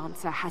the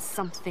answer has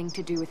something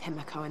to do with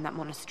Himiko and that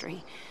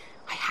monastery.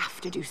 I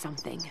have to do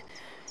something.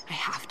 I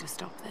have to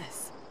stop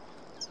this.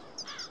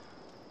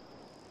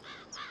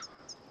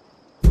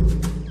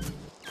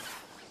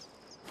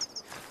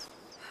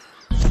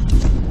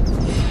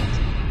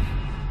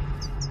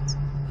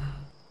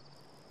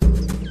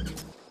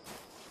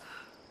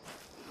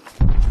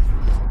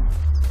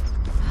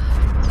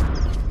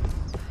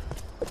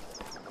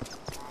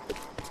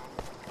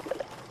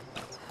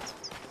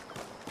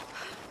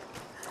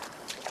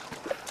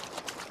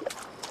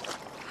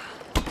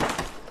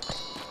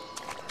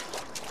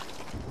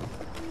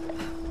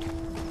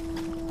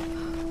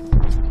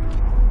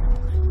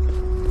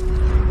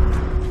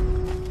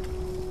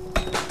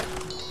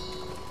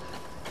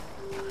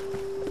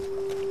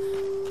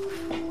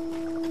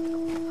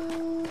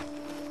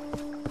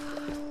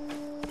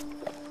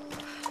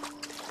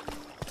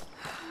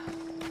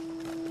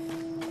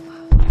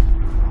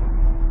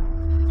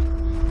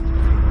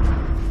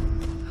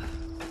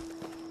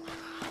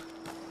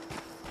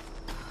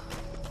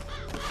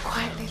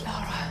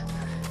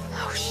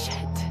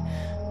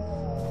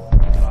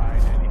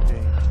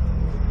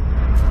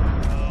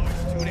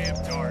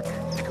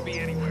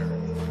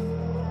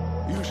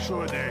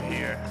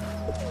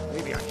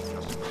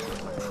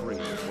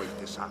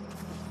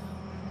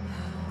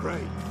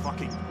 Great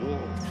fucking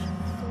wolves.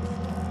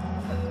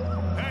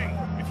 Hey,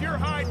 if you're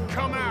hiding,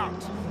 come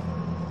out!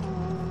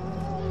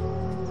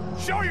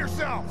 Show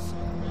yourselves!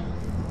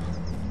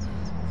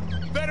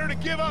 Better to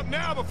give up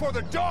now before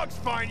the dogs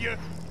find you!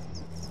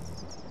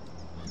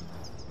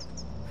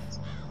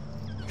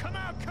 Come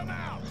out, come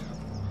out!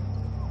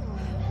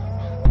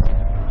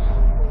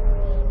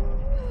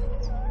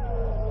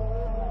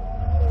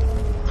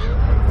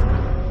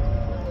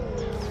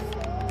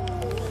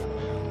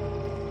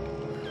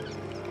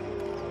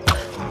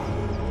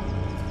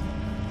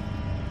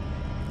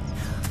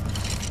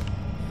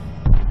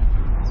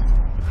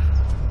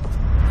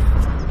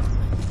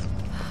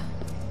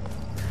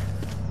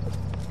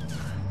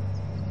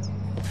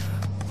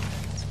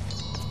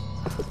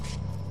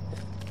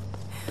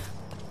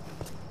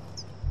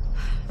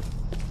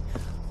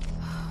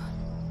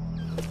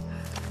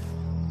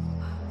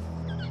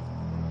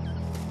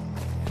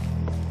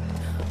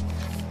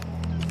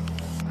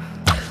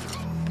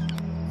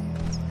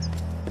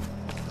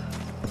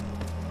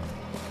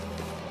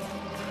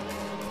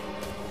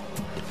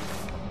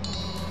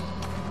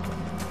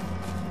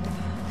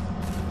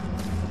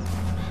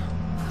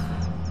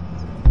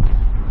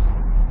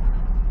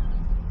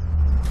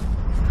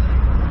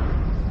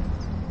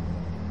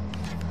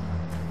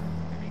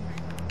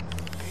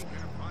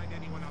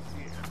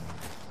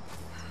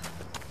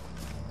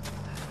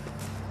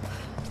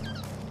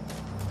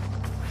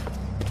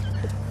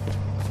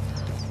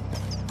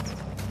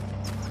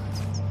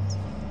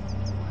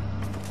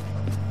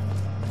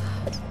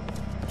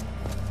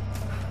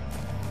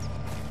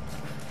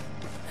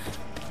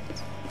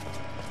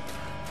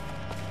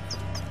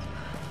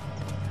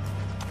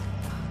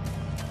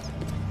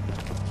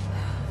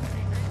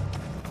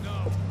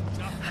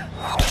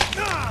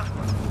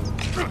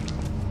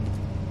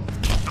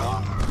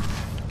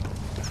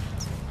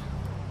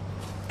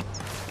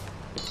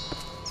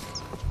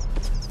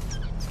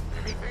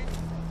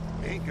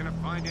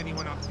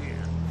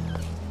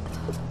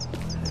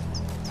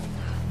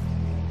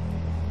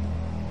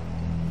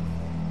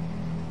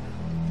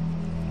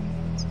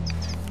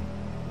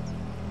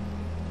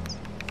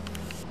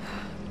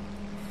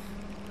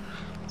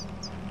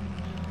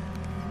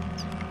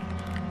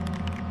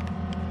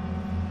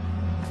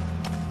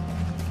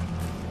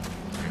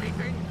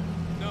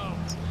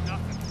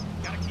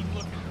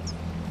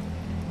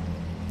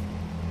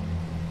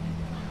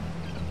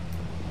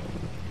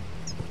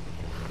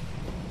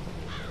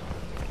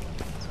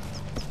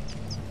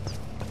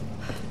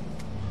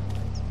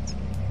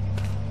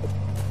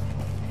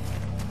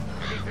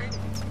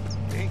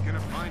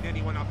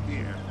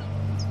 here.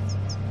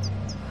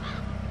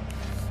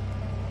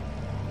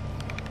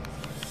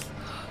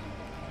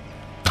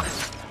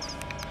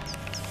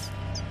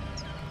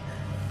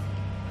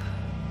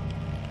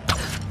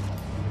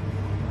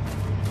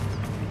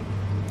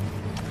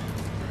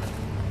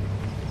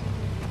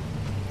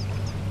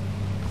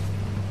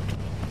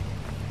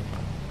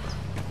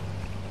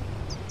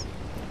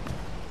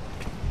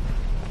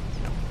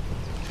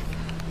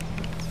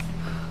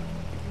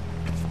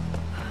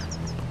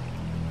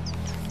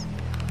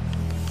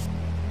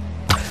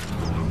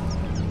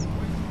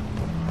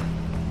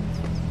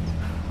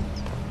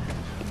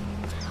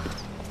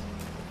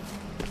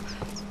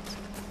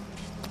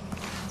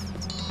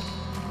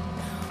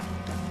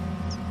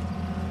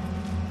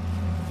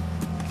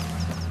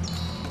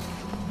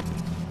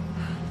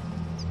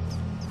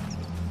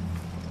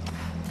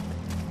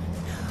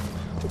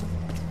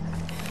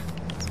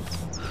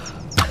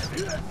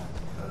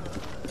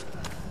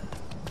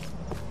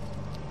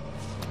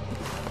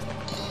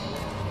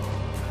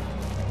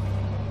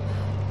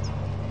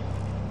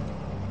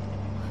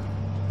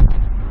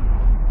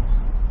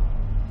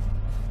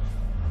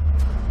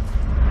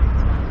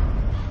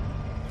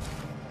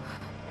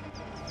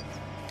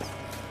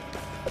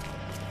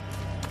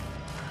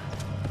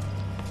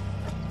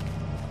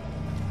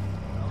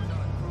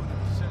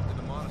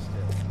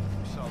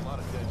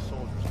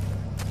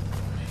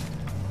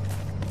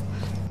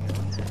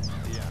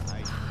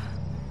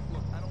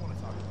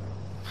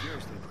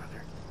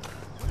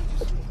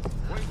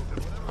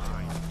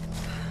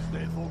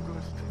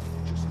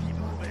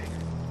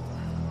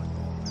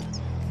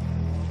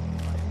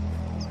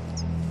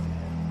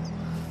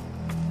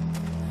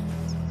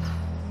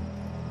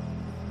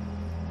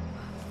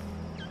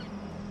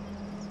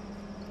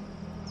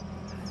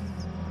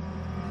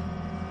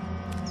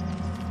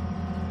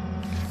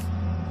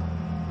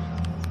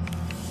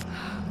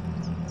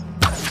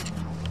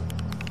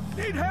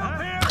 Need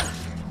help here!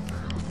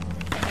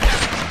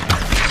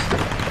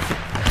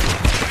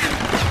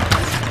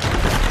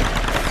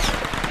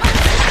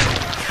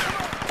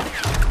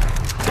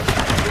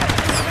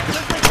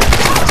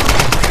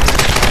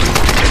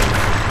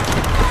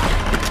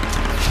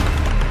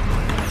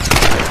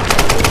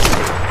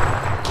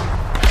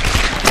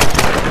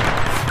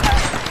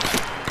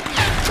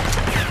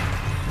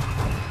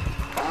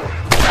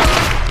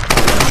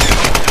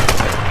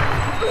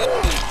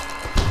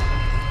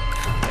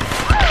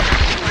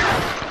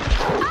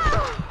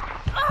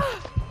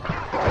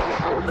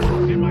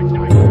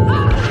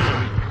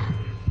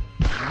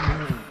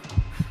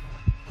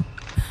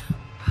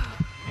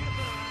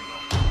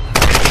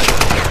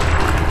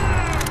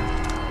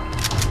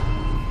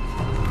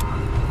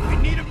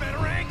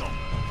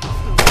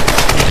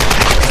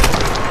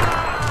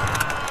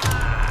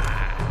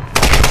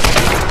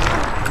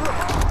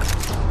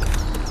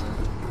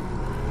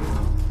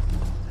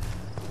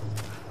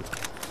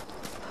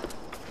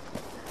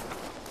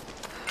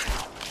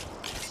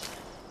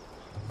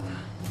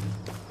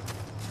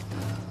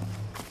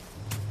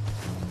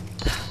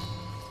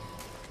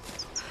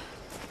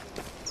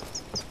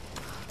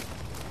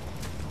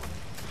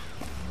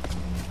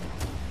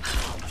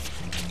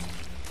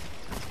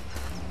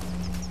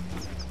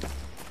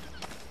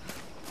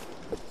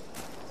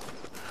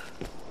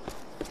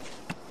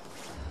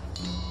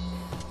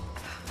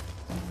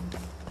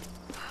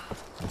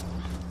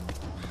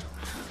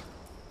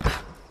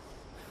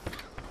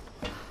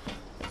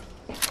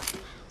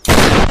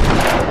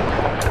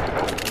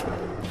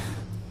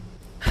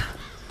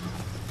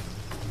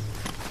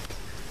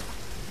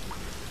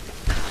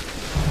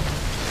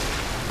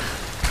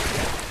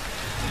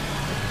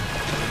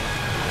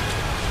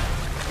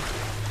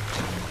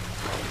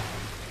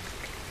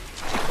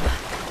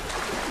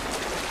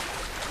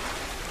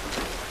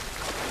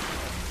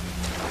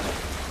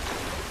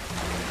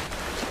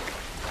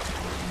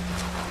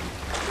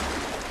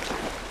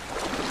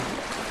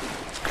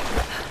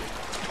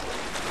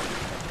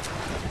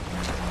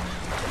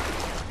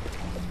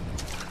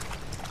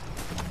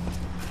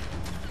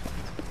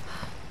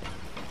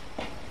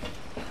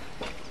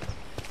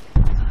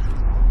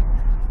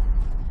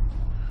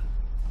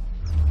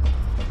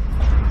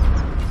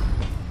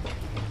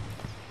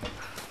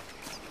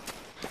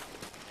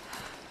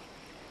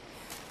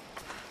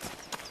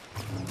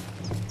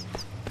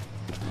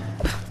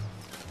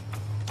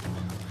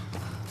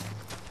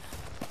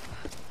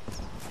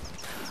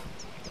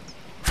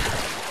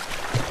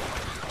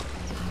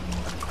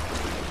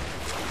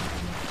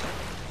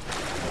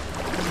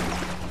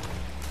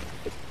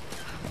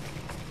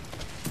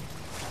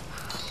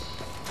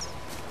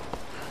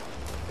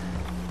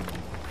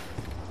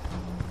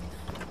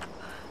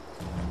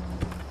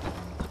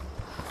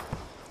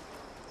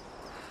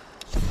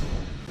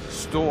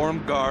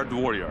 Storm Guard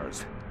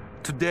warriors,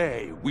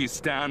 today we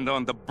stand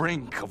on the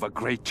brink of a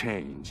great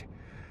change.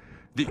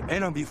 The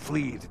enemy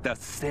fleet that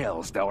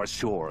sails our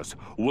shores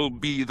will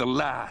be the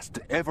last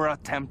to ever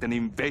attempt an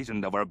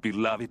invasion of our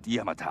beloved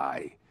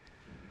Yamatai.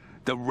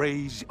 The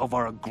rage of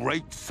our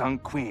great Sun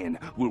Queen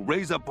will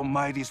raise up a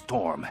mighty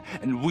storm,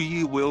 and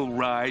we will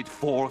ride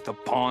forth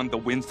upon the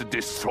winds to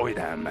destroy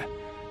them.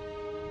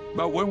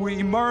 But when we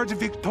emerge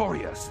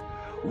victorious,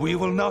 we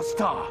will not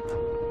stop.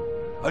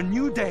 A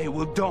new day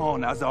will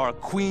dawn as our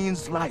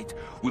Queen's light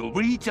will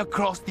reach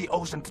across the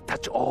ocean to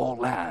touch all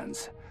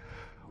lands.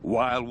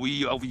 While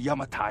we of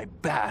Yamatai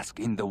bask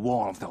in the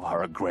warmth of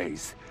her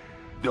grace,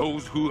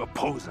 those who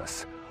oppose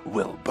us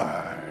will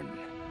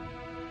burn.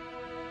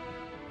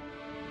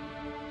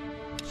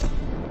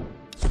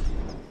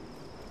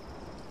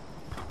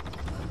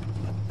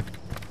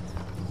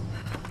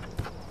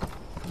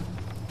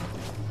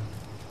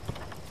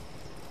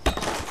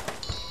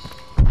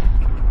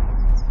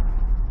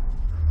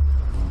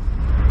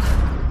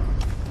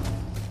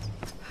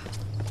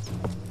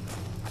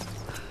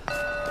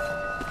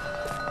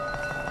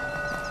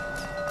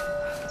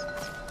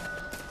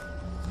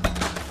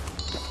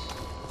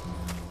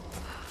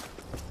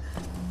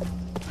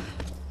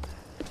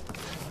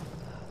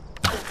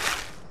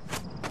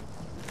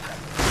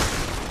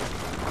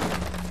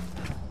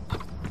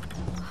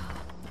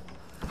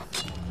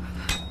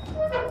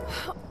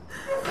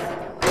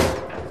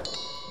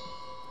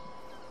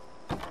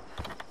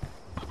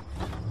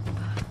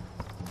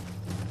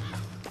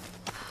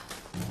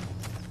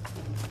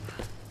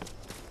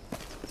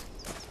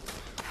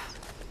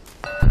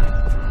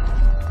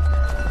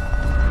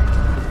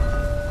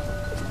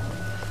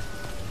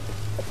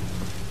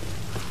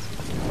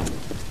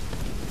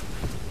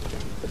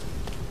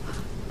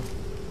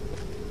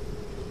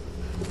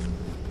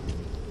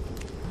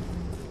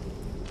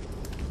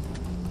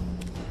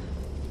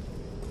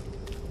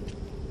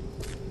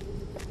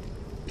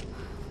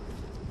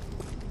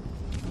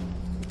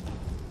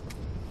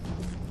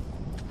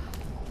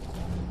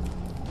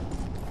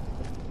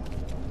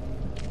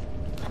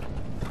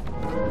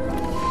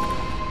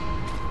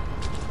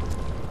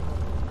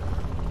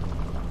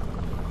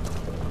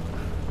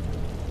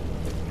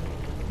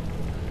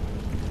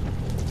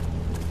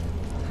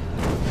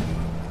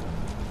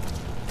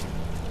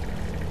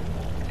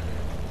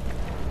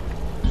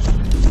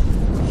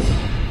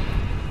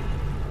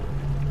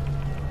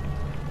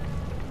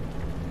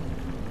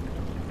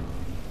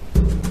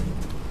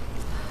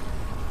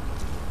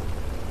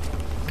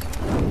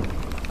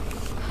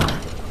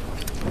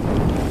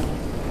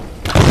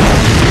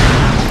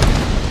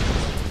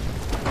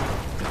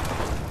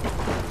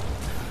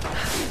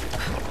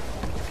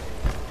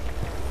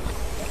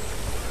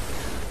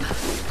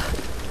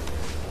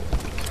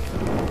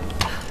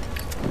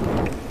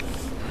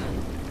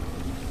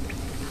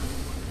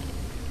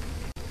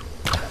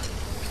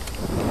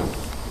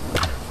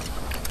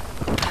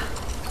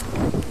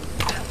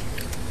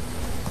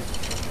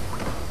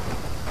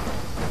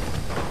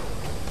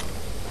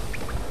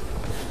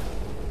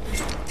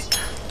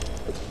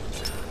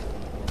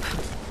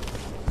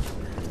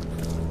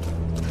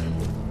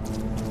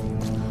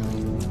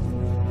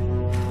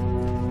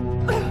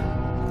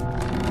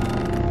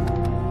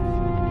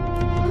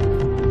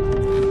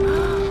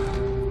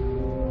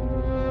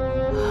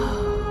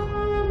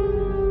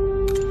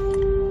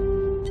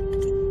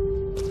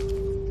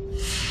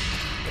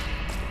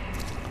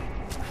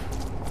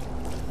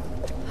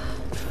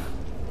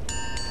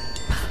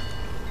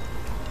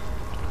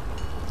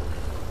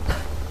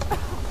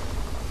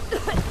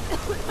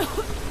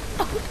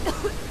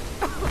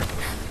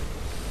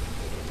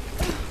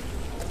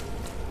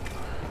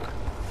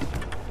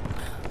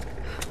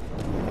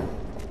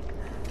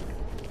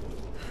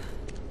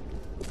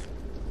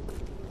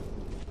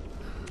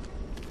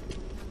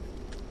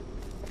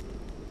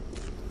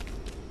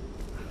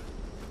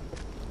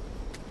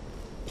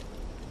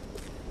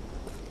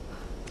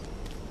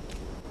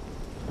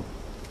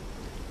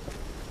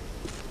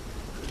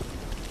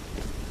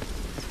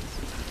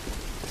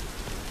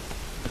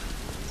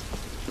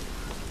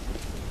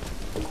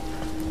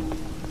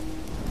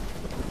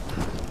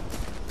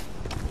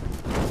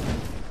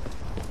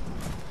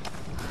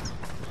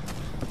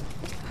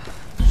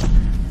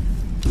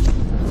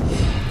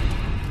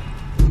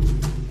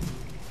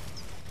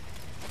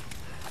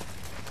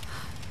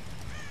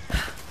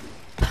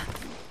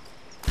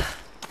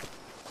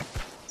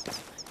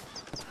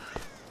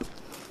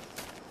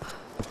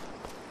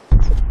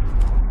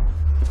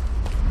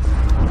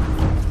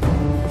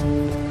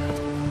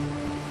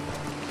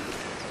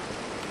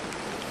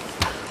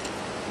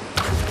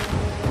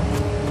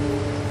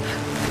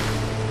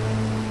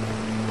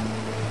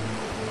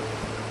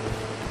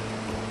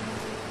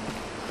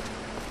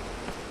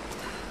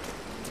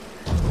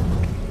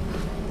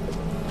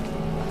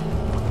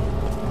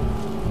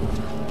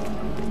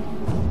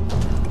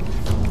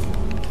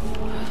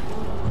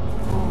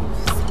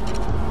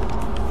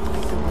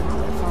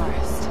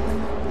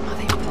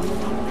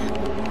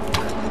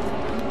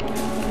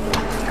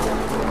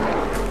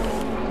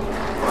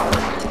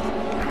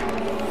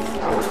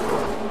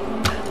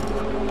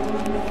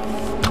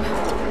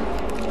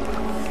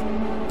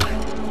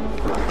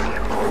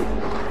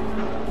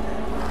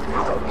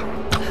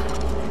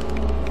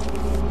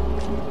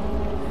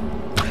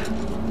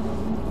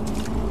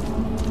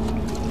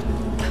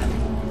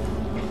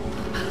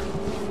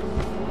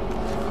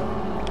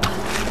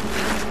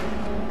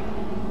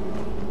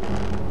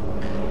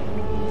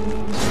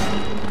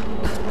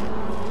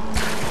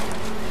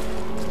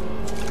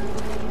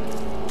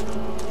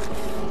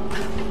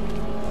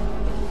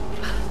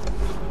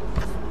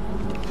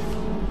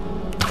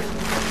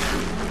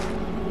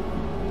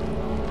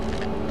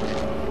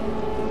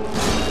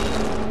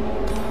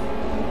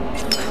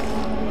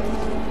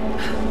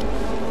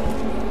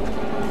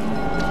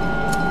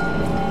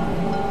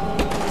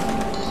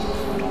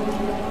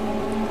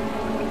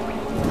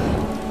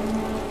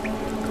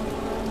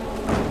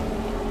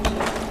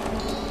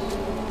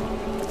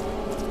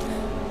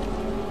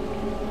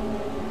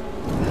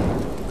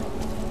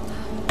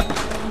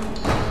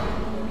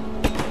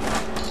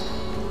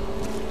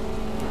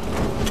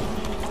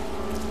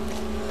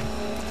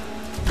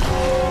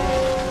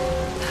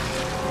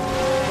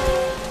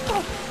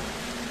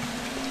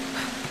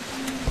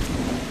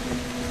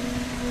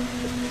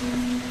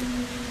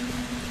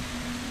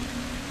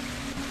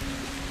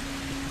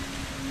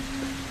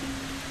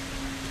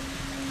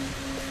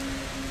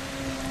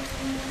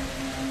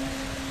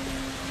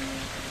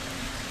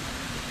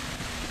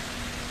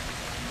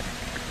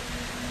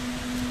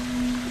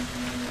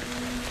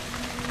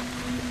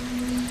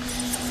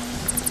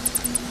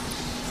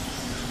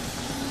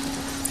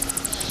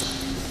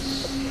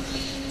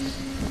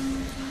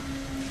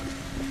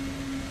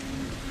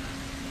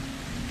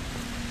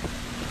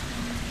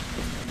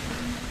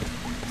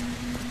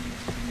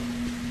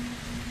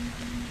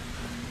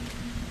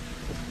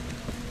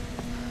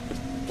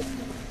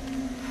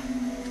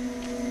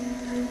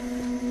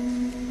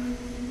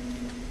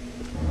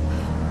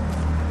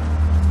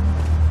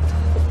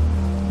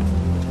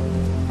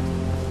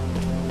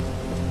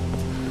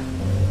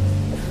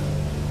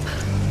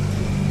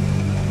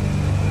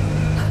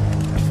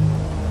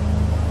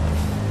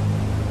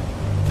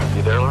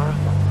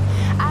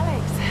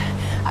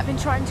 been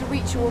trying to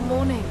reach you all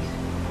morning.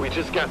 We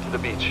just got to the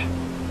beach.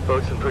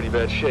 Boat's in pretty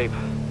bad shape.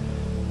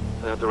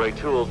 Without the right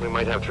tools, we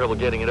might have trouble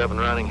getting it up and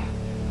running.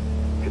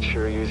 Could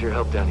sure use your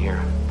help down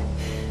here.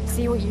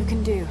 See what you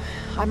can do.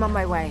 I'm on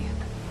my way.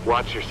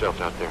 Watch yourself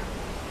out there.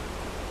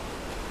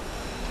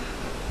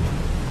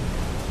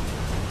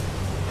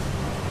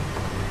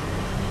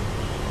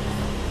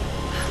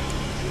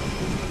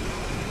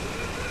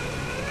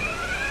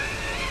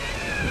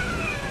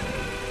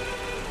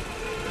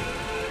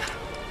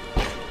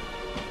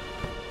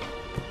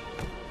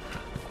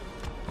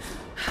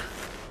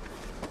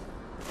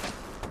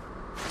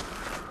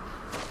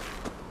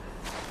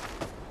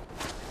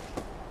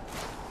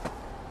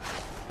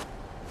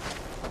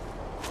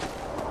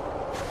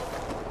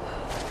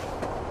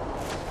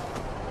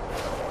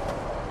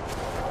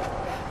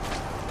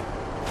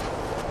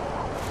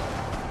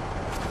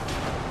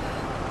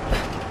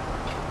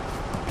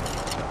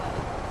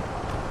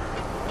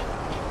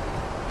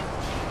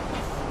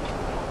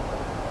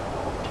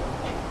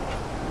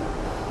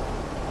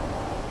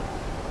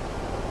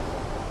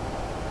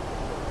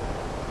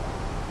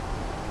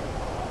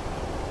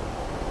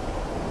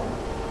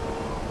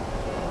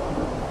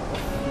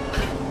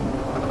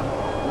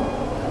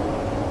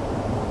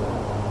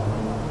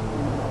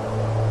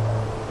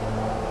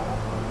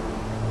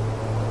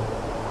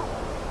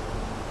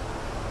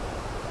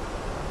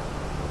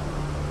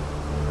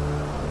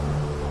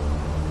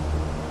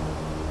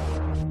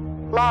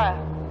 Lara,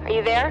 are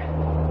you there?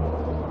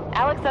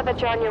 Alex said that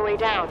you're on your way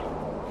down.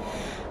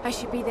 I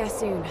should be there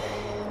soon.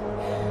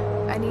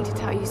 I need to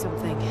tell you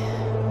something.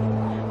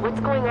 What's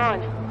going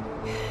on?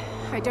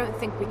 I don't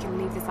think we can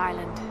leave this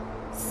island.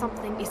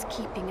 Something is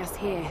keeping us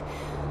here.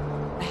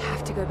 I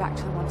have to go back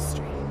to the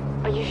monastery.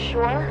 Are you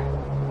sure?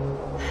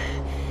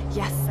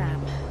 Yes,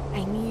 Sam.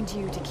 I need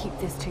you to keep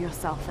this to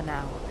yourself for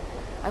now.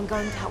 I'm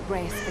going to help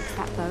Reyes fix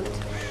that boat,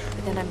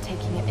 but then I'm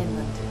taking it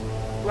inland.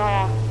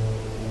 Lara,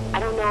 I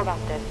don't know about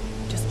this.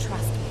 Just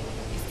trust me.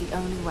 It's the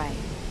only way.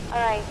 All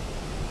right.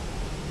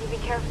 You be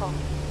careful.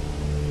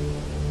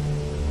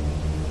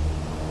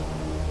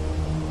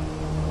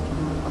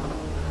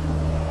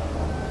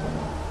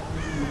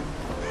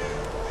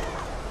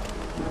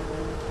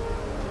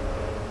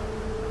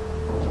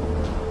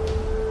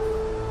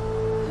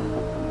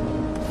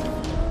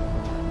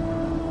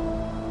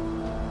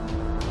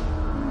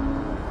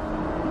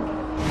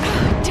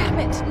 Damn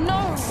it! No!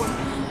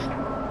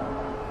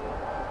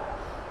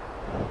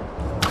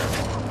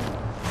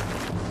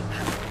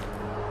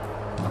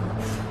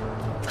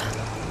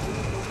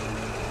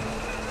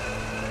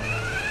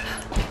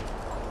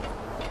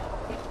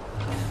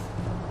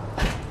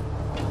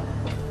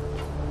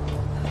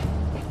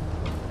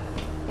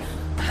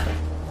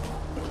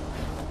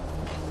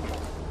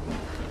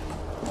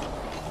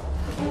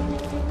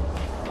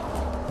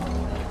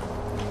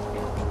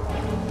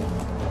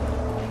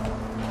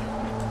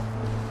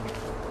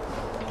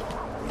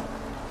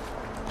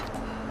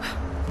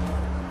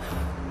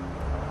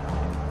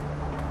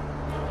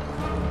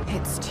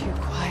 It's too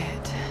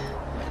quiet.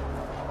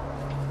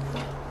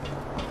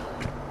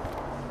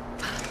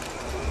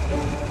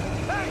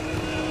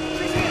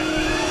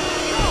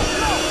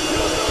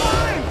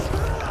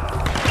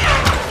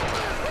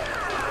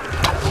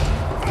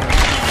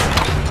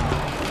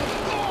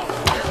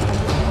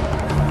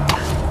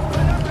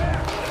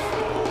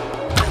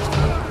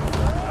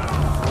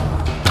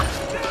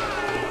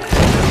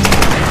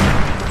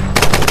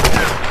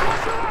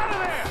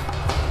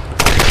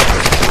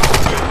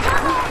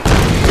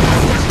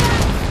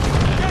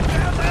 Get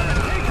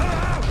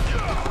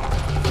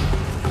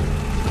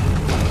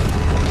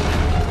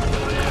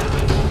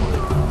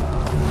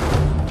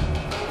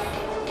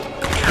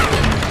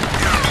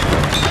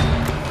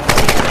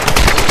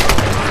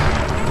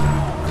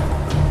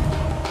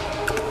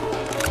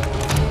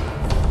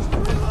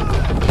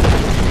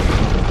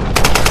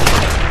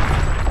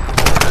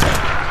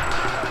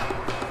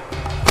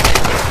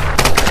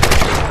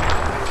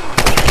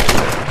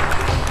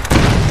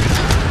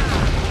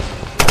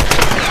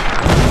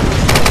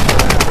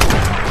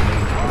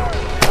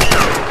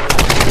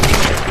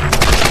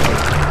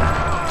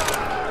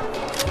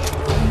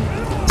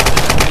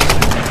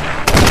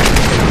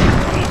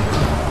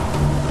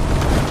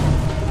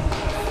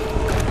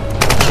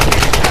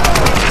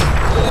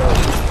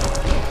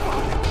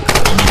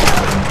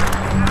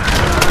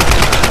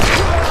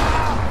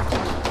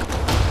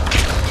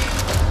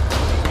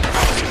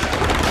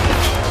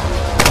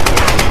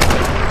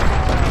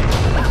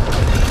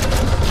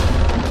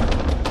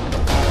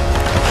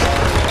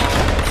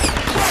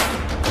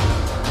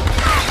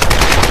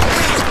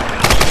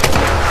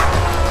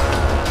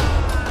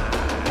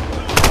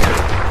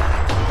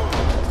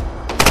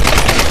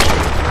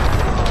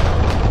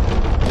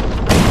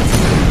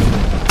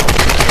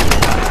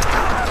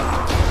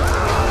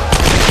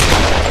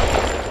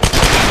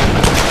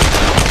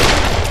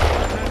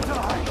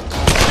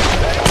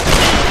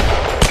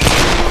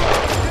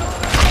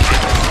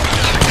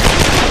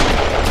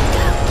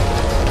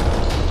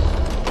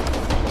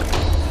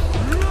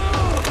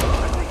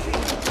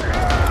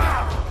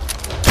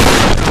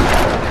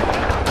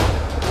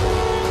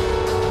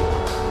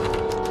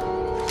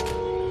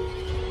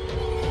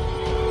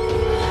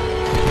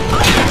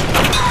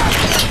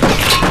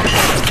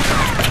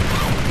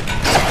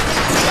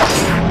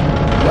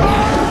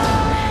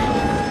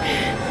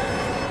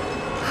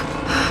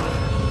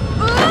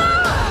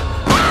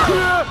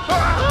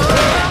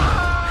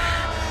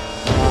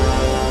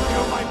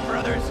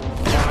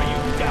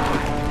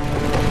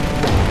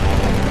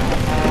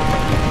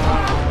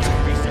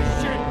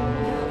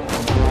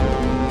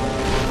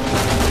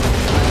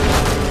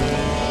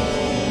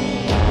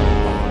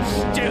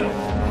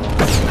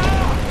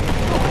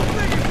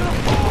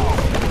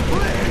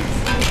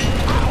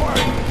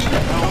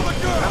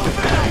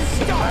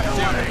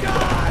gonna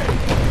die!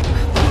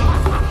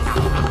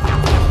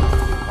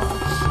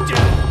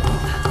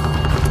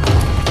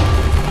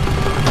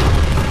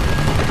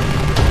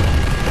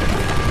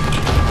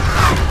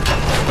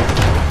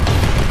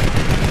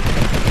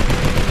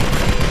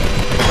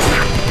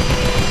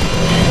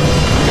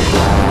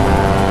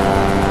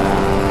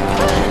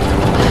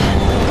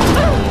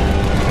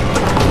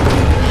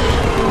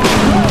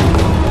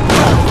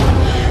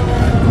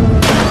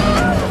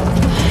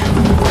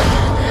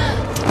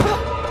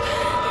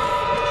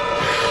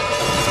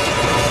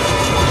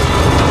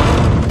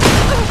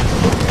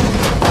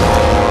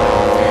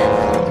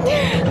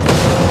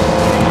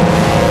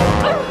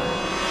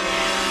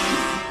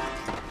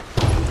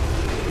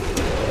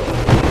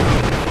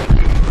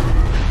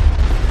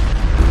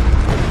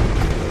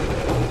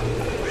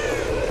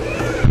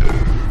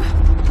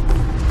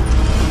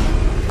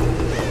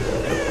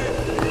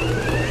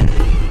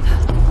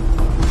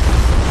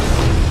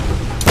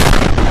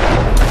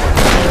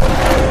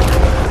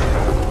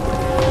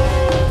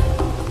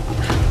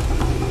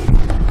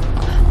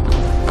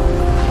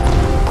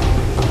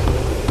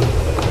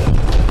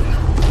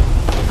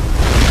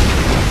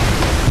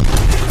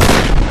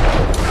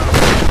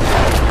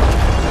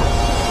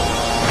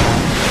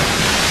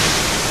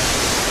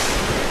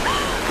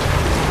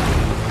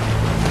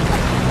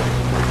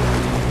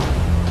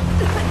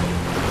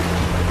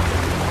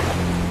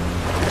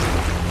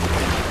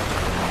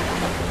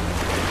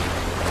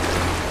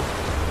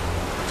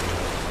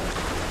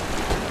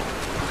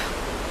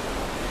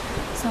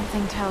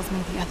 Something tells me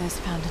the others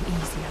found an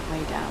easier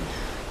way down.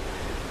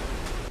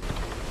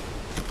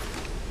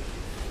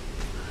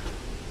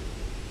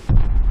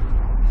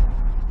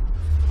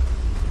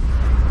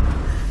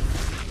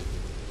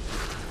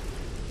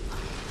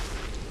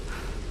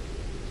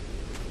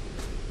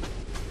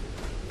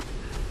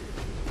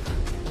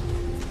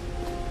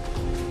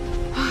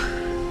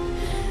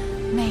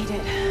 Made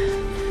it.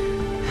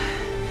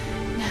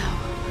 Now,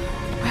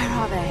 where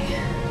are they?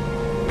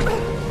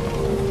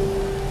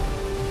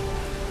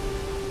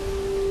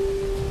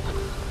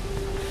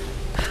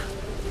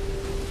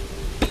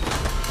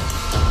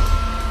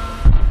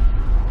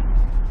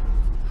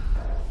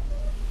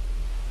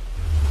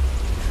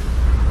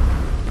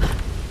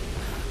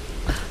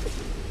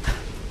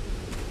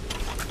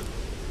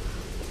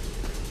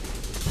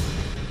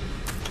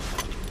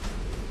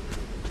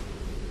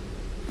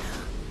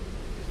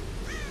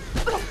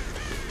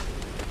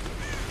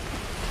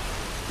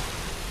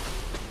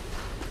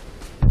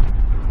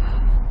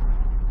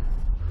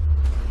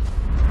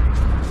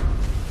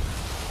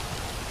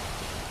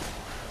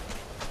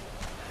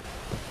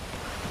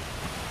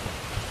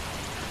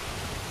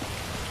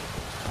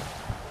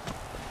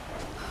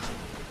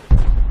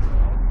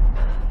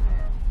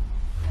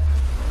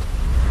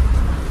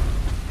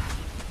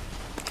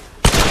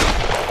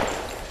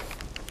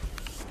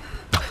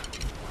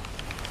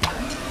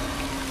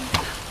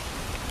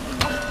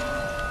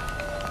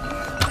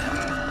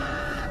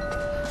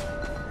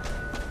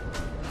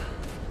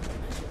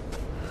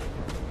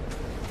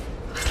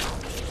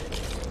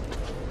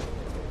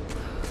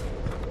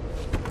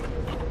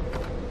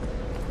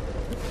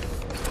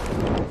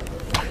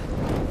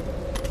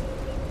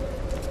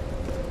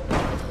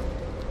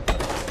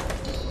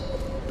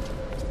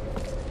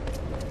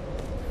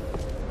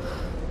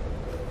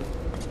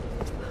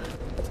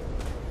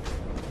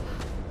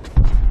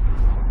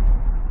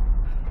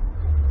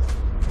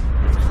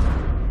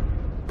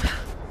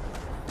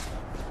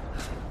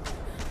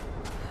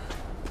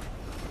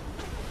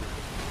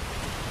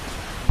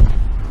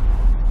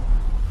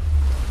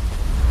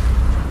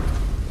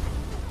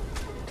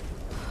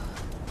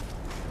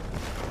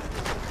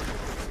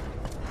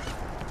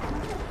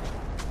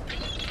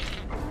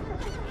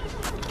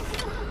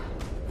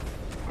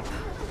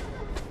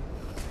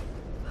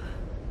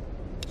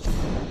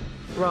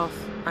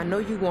 Roth, I know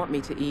you want me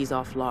to ease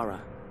off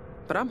Lara,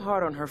 but I'm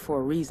hard on her for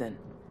a reason.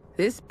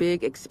 This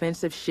big,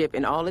 expensive ship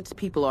and all its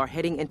people are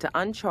heading into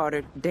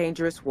uncharted,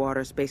 dangerous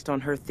waters based on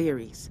her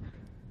theories.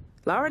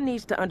 Lara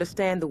needs to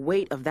understand the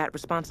weight of that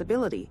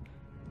responsibility.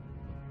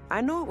 I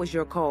know it was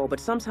your call,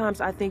 but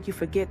sometimes I think you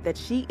forget that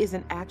she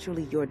isn't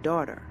actually your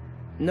daughter.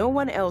 No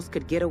one else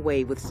could get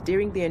away with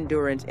steering the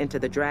Endurance into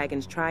the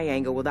Dragon's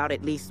Triangle without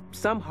at least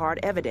some hard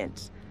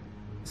evidence.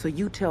 So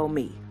you tell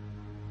me,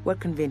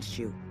 what convinced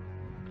you?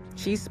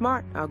 She's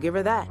smart, I'll give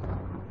her that.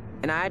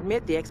 And I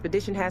admit the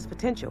expedition has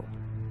potential.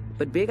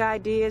 But big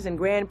ideas and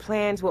grand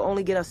plans will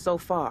only get us so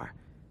far.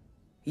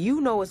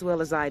 You know as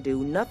well as I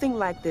do, nothing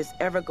like this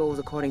ever goes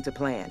according to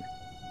plan.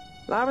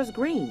 Lara's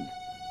green.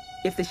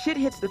 If the shit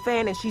hits the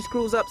fan and she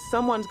screws up,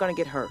 someone's gonna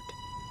get hurt.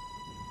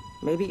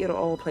 Maybe it'll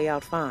all play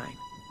out fine.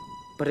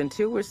 But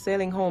until we're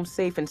sailing home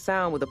safe and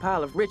sound with a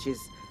pile of riches,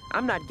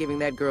 I'm not giving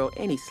that girl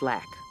any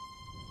slack.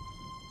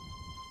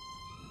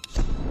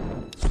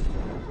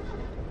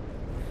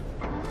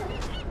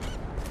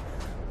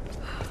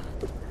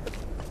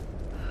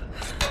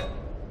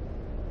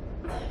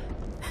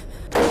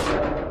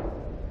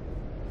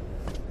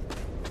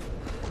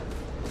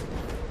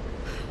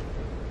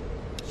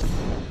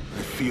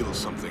 I feel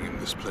something in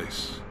this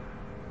place.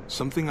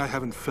 Something I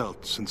haven't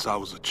felt since I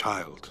was a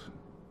child.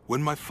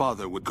 When my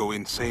father would go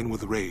insane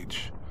with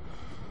rage,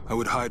 I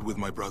would hide with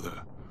my brother,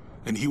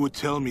 and he would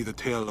tell me the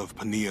tale of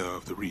Pania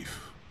of the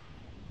Reef.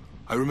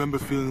 I remember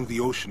feeling the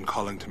ocean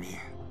calling to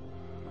me.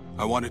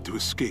 I wanted to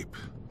escape,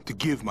 to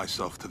give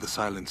myself to the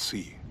silent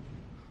sea.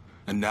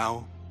 And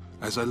now,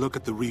 as I look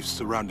at the reefs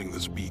surrounding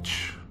this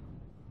beach,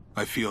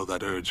 I feel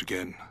that urge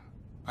again.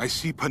 I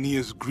see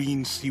Pania's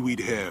green seaweed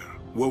hair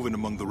woven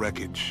among the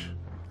wreckage.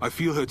 I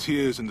feel her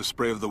tears in the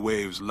spray of the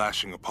waves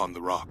lashing upon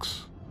the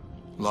rocks.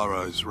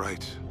 Lara is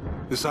right.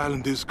 This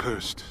island is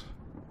cursed.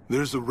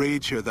 There's a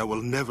rage here that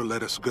will never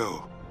let us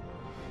go.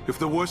 If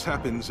the worst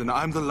happens and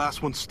I'm the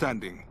last one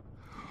standing,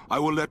 I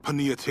will let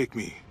Pania take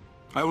me.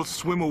 I will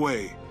swim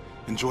away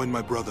and join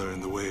my brother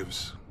in the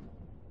waves.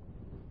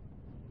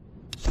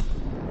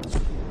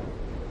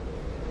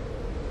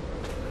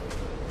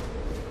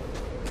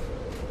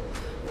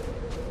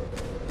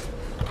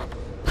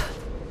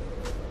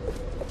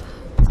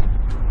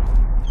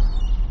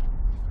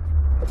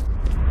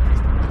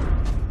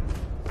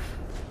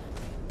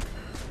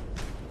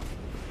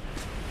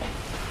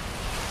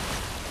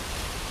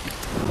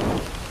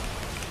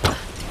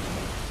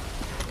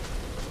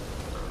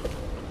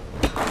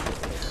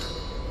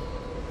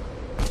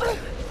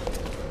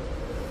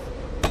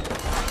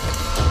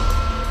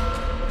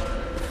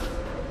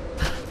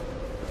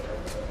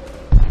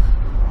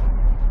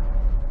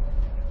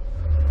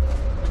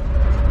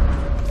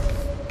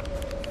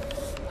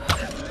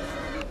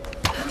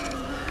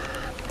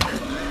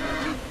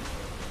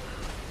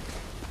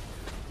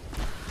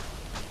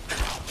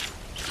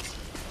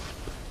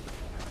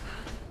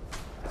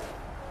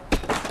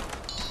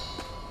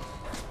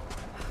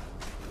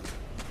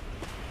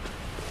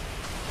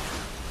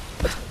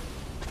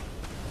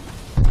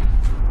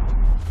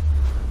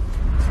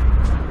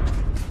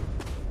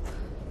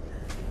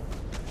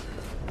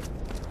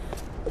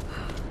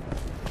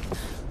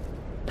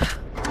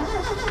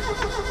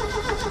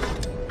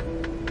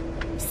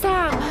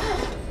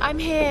 I'm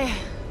here.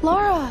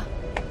 Lara!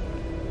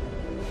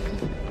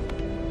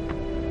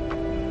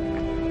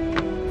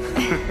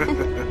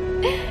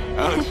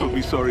 Alex will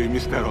be sorry he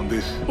missed out on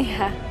this.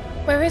 Yeah.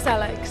 Where is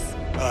Alex?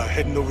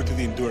 Heading over to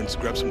the Endurance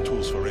to grab some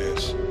tools for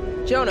Reyes.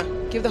 Jonah,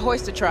 give the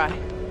hoist a try.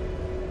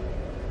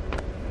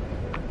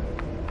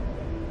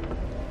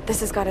 This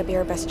has got to be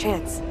our best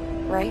chance,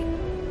 right?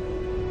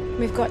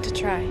 We've got to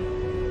try.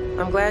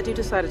 I'm glad you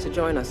decided to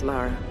join us,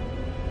 Lara.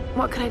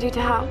 What can I do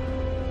to help?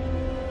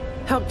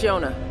 Help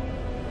Jonah.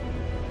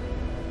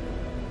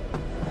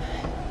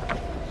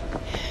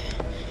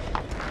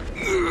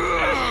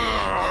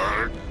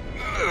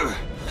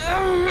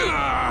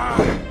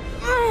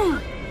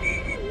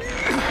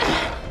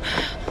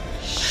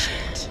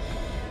 Shit.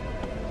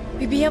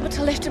 We'd be able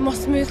to lift him more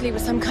smoothly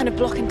with some kind of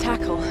block and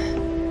tackle.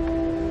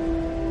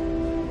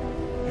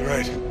 You're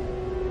right.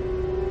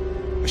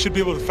 I should be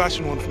able to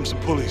fashion one from some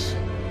pulleys.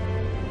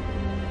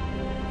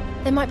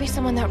 There might be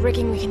some on that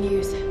rigging we can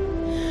use.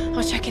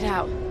 I'll check it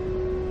out.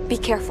 Be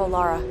careful,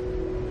 Lara.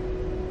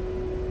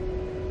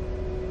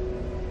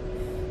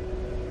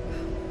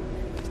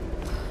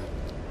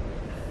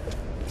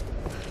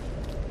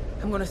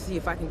 I'm gonna see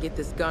if I can get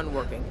this gun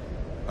working.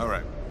 All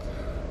right.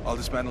 I'll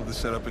dismantle the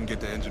setup and get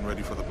the engine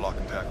ready for the block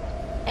and tackle.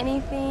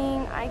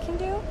 Anything I can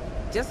do?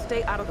 Just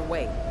stay out of the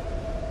way.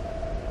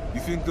 You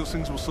think those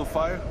things will still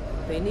fire?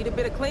 They need a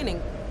bit of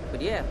cleaning, but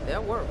yeah,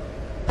 they'll work.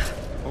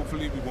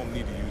 Hopefully we won't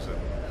need to use them.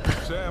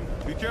 Sam,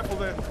 be careful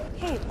there.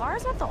 Hey,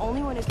 Lara's not the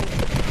only one who's been...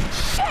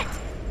 Shit!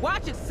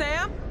 Watch it,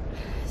 Sam!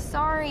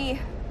 Sorry.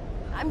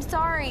 I'm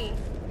sorry.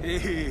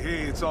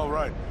 Hey, it's all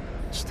right.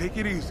 Just take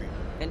it easy.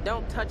 And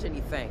don't touch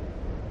anything.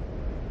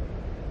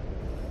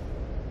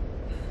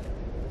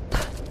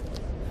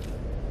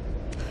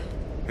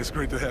 It's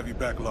great to have you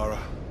back, Lara.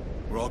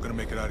 We're all gonna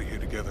make it out of here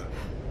together.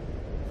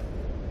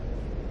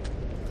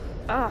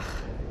 Ugh.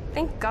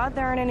 Thank God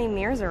there aren't any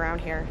mirrors around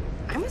here.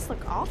 I must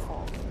look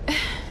awful.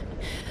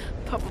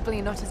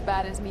 Probably not as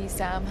bad as me,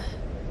 Sam.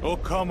 Oh,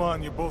 come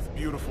on. You're both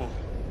beautiful.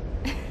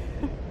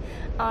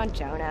 Aw,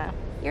 Jonah.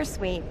 You're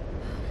sweet.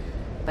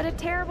 But a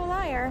terrible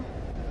liar.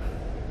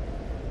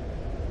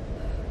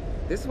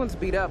 This one's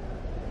beat up,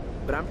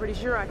 but I'm pretty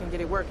sure I can get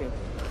it working.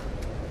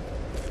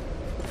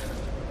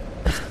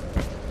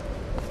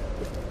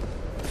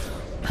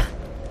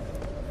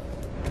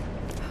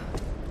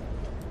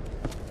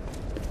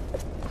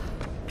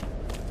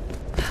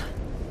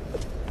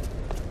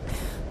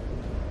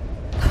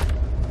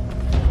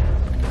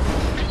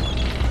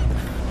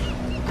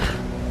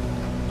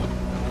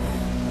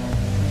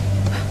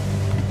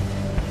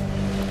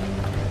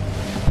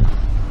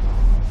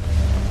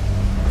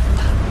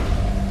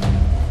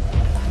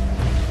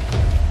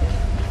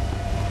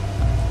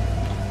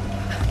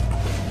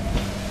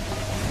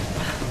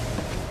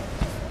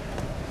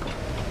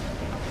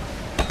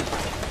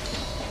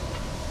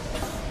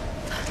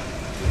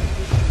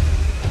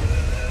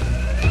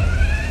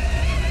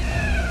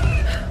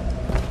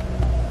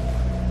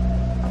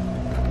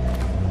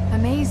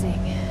 Amazing.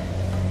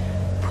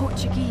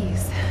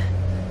 Portuguese.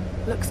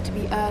 Looks to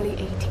be early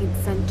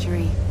 18th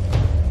century.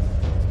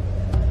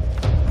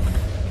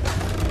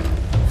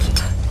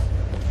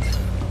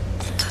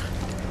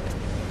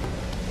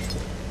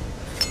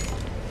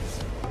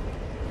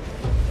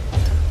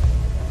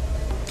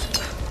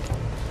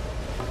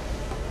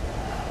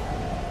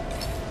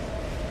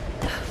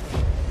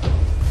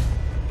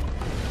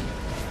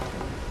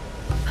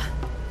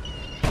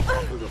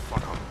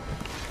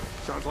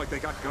 like they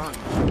got guns.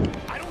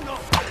 I don't know.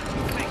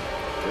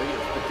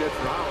 Radio's been dead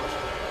for hours.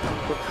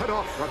 We're cut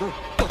off, brother.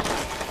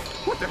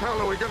 What the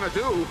hell are we gonna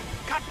do?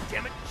 God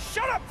damn it!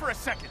 Shut up for a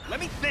second! Let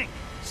me think!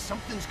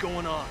 Something's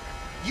going on.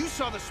 You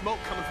saw the smoke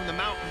coming from the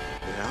mountain.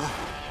 Yeah,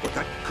 but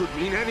that could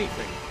mean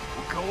anything.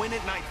 We'll go in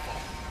at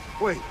nightfall.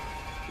 Wait,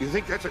 you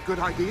think that's a good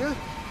idea?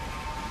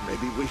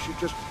 Maybe we should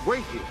just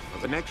wait here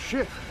for the next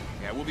shift.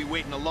 Yeah, we'll be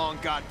waiting a long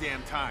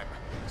goddamn time.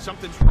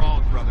 Something's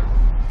wrong, brother.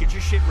 Get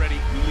your shit ready.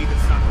 We leave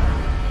at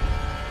sunrise.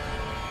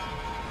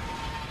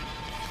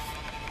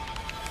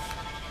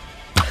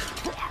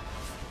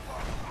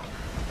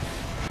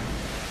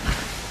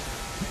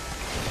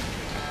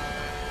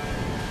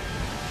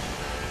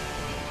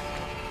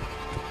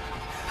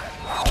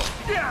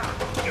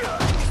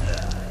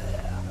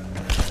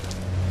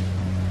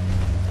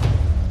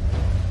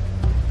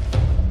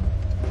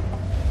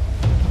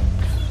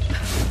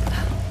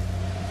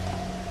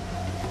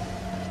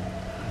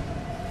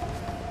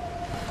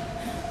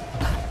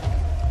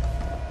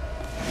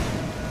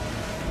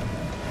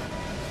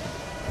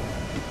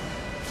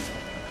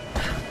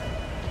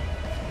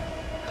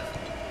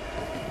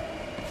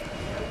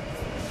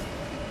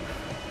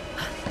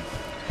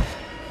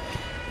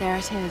 There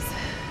it is.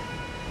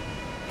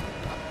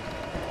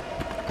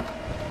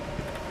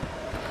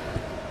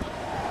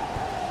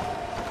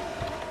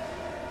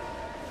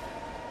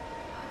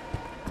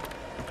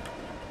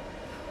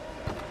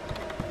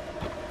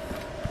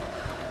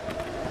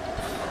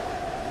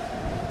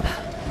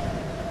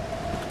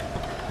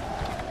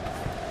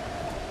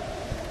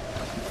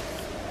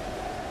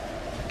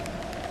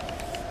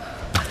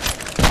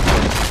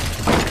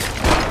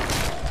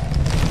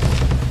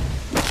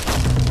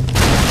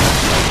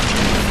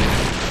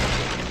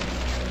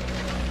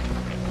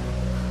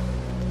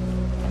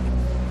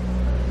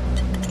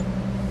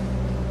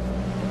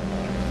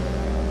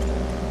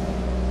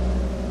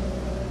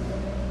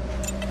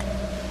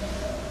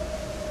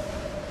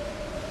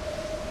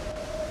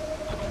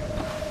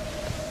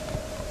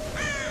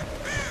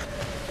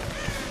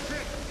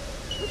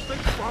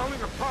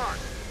 Falling apart.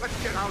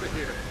 Let's get out of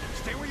here.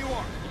 Stay where you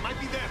are. You might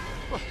be there.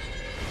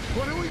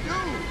 What do we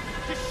do?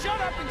 Just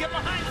shut up and get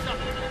behind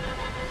something.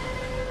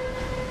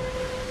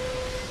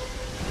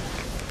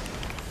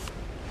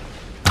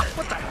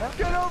 What the hell?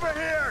 Get over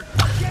here!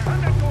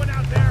 I'm not going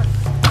out there.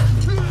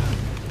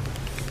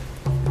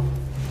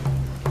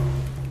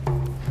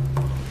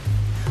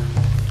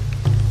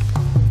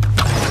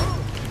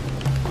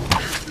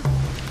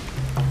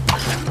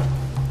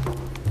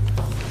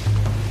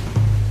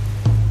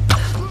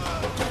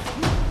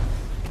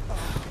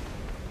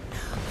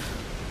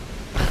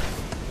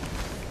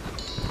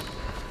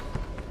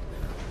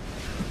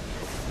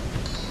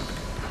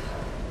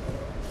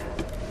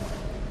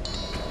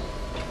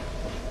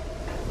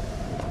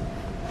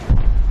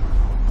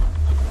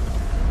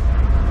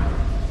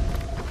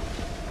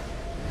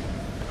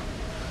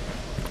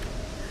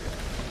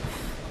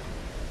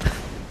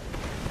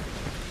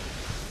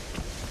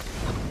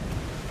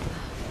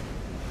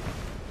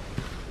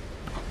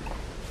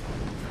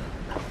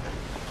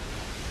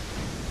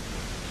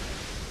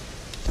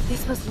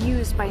 This was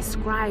used by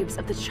scribes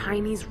of the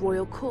Chinese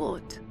royal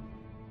court.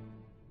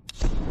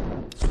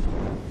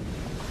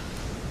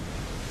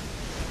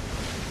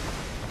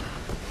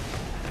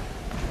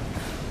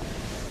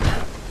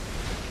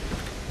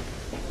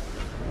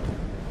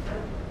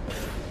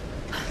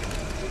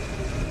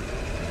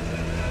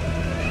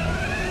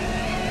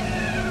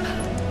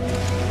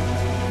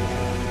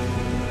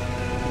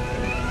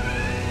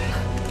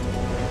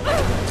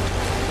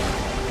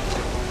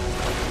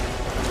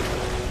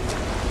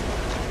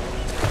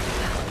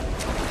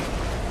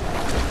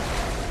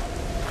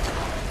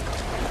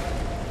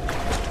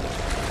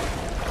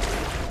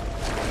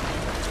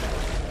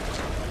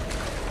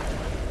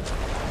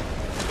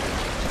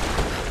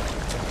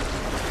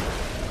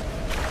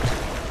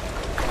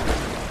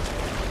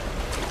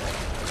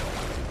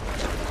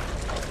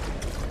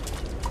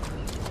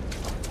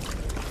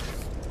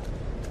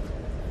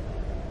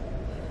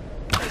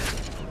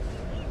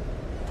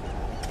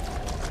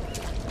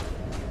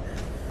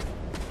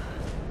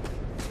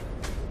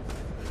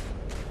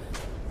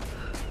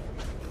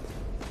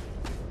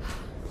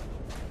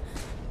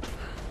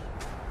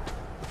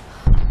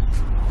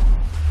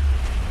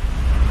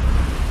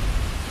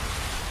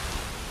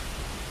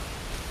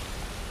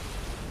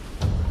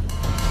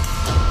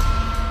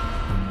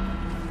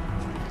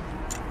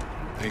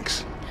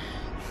 Thanks.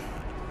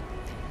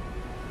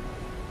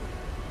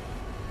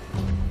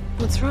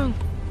 What's wrong?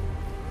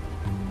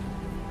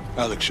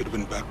 Alex should have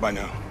been back by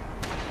now.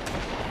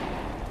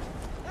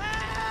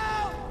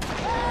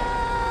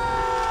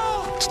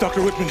 It's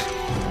Dr. Whitman.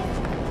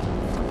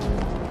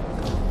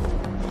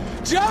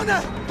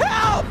 Jonah,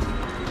 help!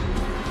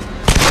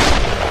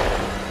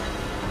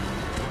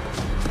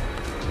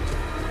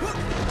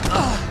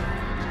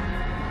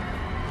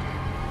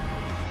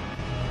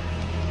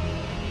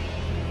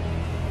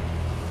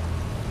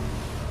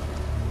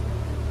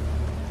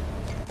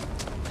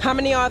 How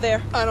many are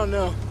there? I don't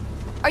know.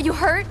 Are you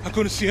hurt? I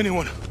couldn't see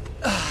anyone.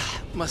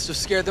 Must have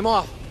scared them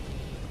off.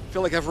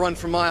 feel like I've run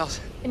for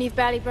miles. And you've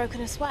barely broken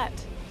a sweat.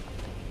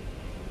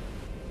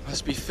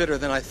 Must be fitter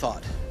than I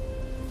thought.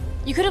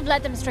 You could have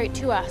led them straight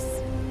to us,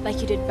 like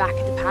you did back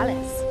at the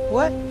palace.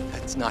 What?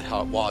 That's not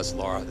how it was,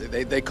 Laura.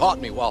 They caught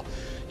me while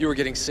you were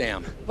getting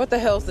Sam. What the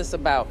hell's this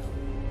about?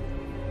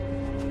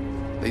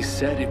 They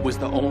said it was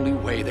the only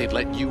way they'd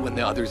let you and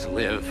the others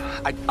live.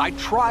 I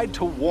tried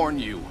to warn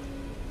you.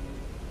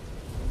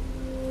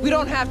 We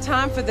don't have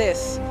time for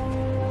this.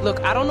 Look,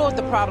 I don't know what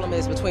the problem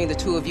is between the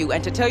two of you,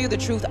 and to tell you the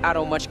truth, I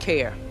don't much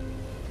care.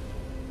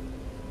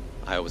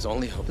 I was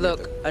only hoping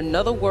Look,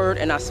 another word,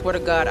 and I swear to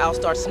God, I'll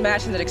start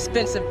smashing that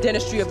expensive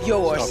dentistry of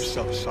yours.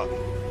 Stop.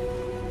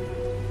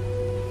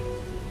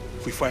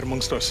 If we fight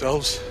amongst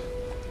ourselves,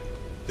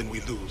 then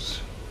we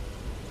lose.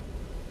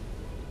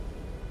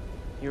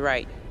 You're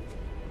right.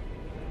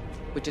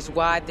 Which is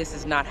why this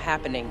is not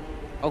happening,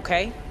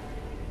 okay?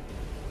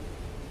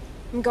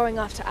 I'm going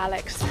after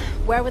Alex.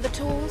 Where were the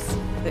tools?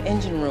 The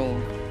engine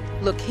room.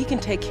 Look, he can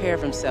take care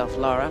of himself,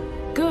 Laura.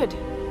 Good.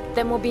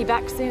 Then we'll be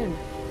back soon.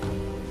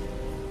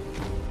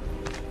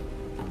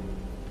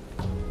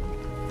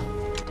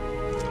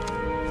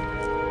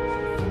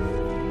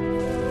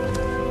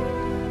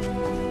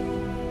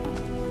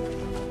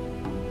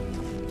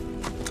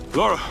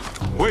 Laura,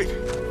 wait!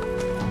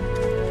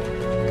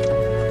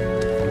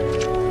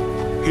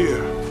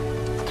 Here,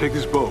 take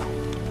this bow.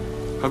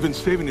 I've been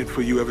saving it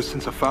for you ever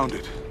since I found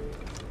it.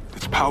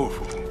 It's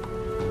powerful.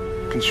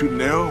 It can shoot an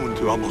arrow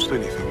into almost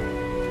anything.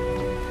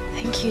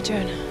 Thank you,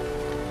 Jonah.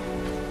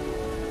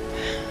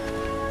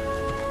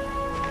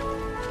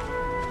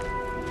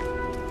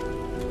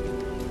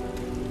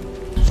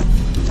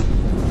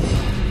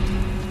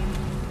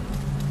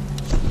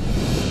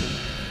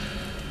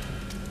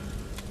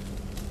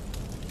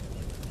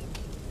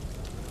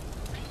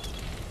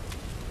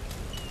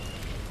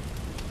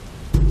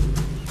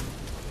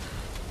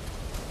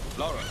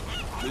 Laura,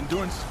 the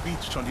Endurance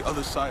Beach on the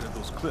other side of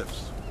those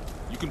cliffs.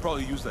 You can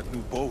probably use that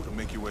new bow to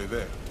make your way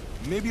there.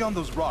 Maybe on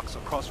those rocks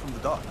across from the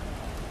dock.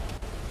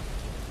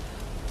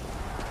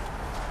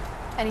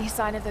 Any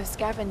sign of those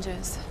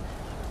scavengers?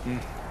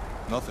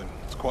 Nothing.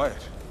 It's quiet.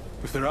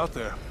 If they're out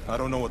there, I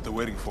don't know what they're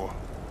waiting for.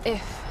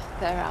 If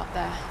they're out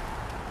there.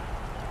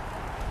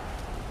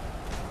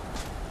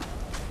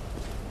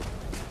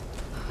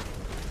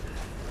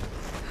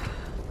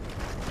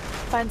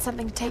 Find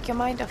something to take your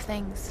mind off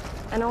things.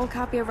 An old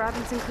copy of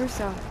Robinson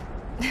Crusoe.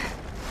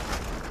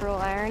 Cruel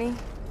irony.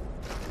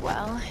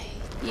 Well,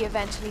 he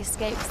eventually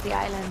escapes the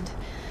island.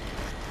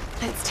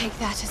 Let's take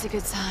that as a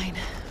good sign.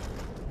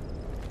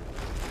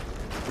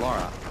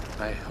 Laura,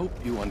 I hope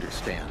you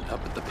understand.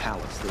 Up at the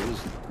palace, there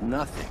was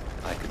nothing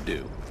I could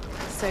do.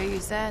 So you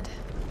said.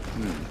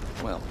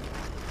 Well,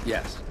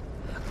 yes.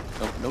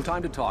 No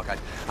time to talk.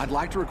 I'd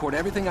like to record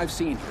everything I've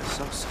seen here.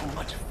 So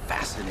much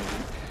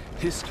fascinating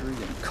history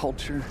and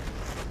culture.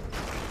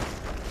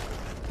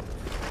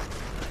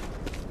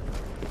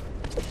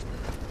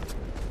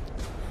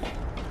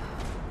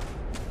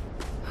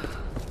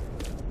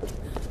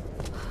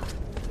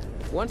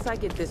 Once I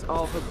get this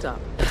all hooked up,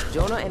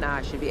 Jonah and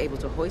I should be able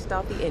to hoist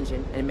out the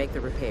engine and make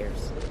the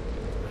repairs.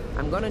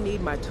 I'm gonna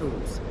need my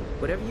tools.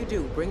 Whatever you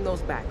do, bring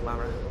those back,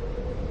 Laura.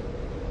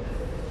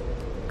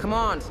 Come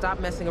on, stop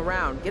messing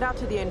around. Get out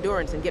to the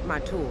Endurance and get my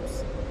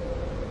tools.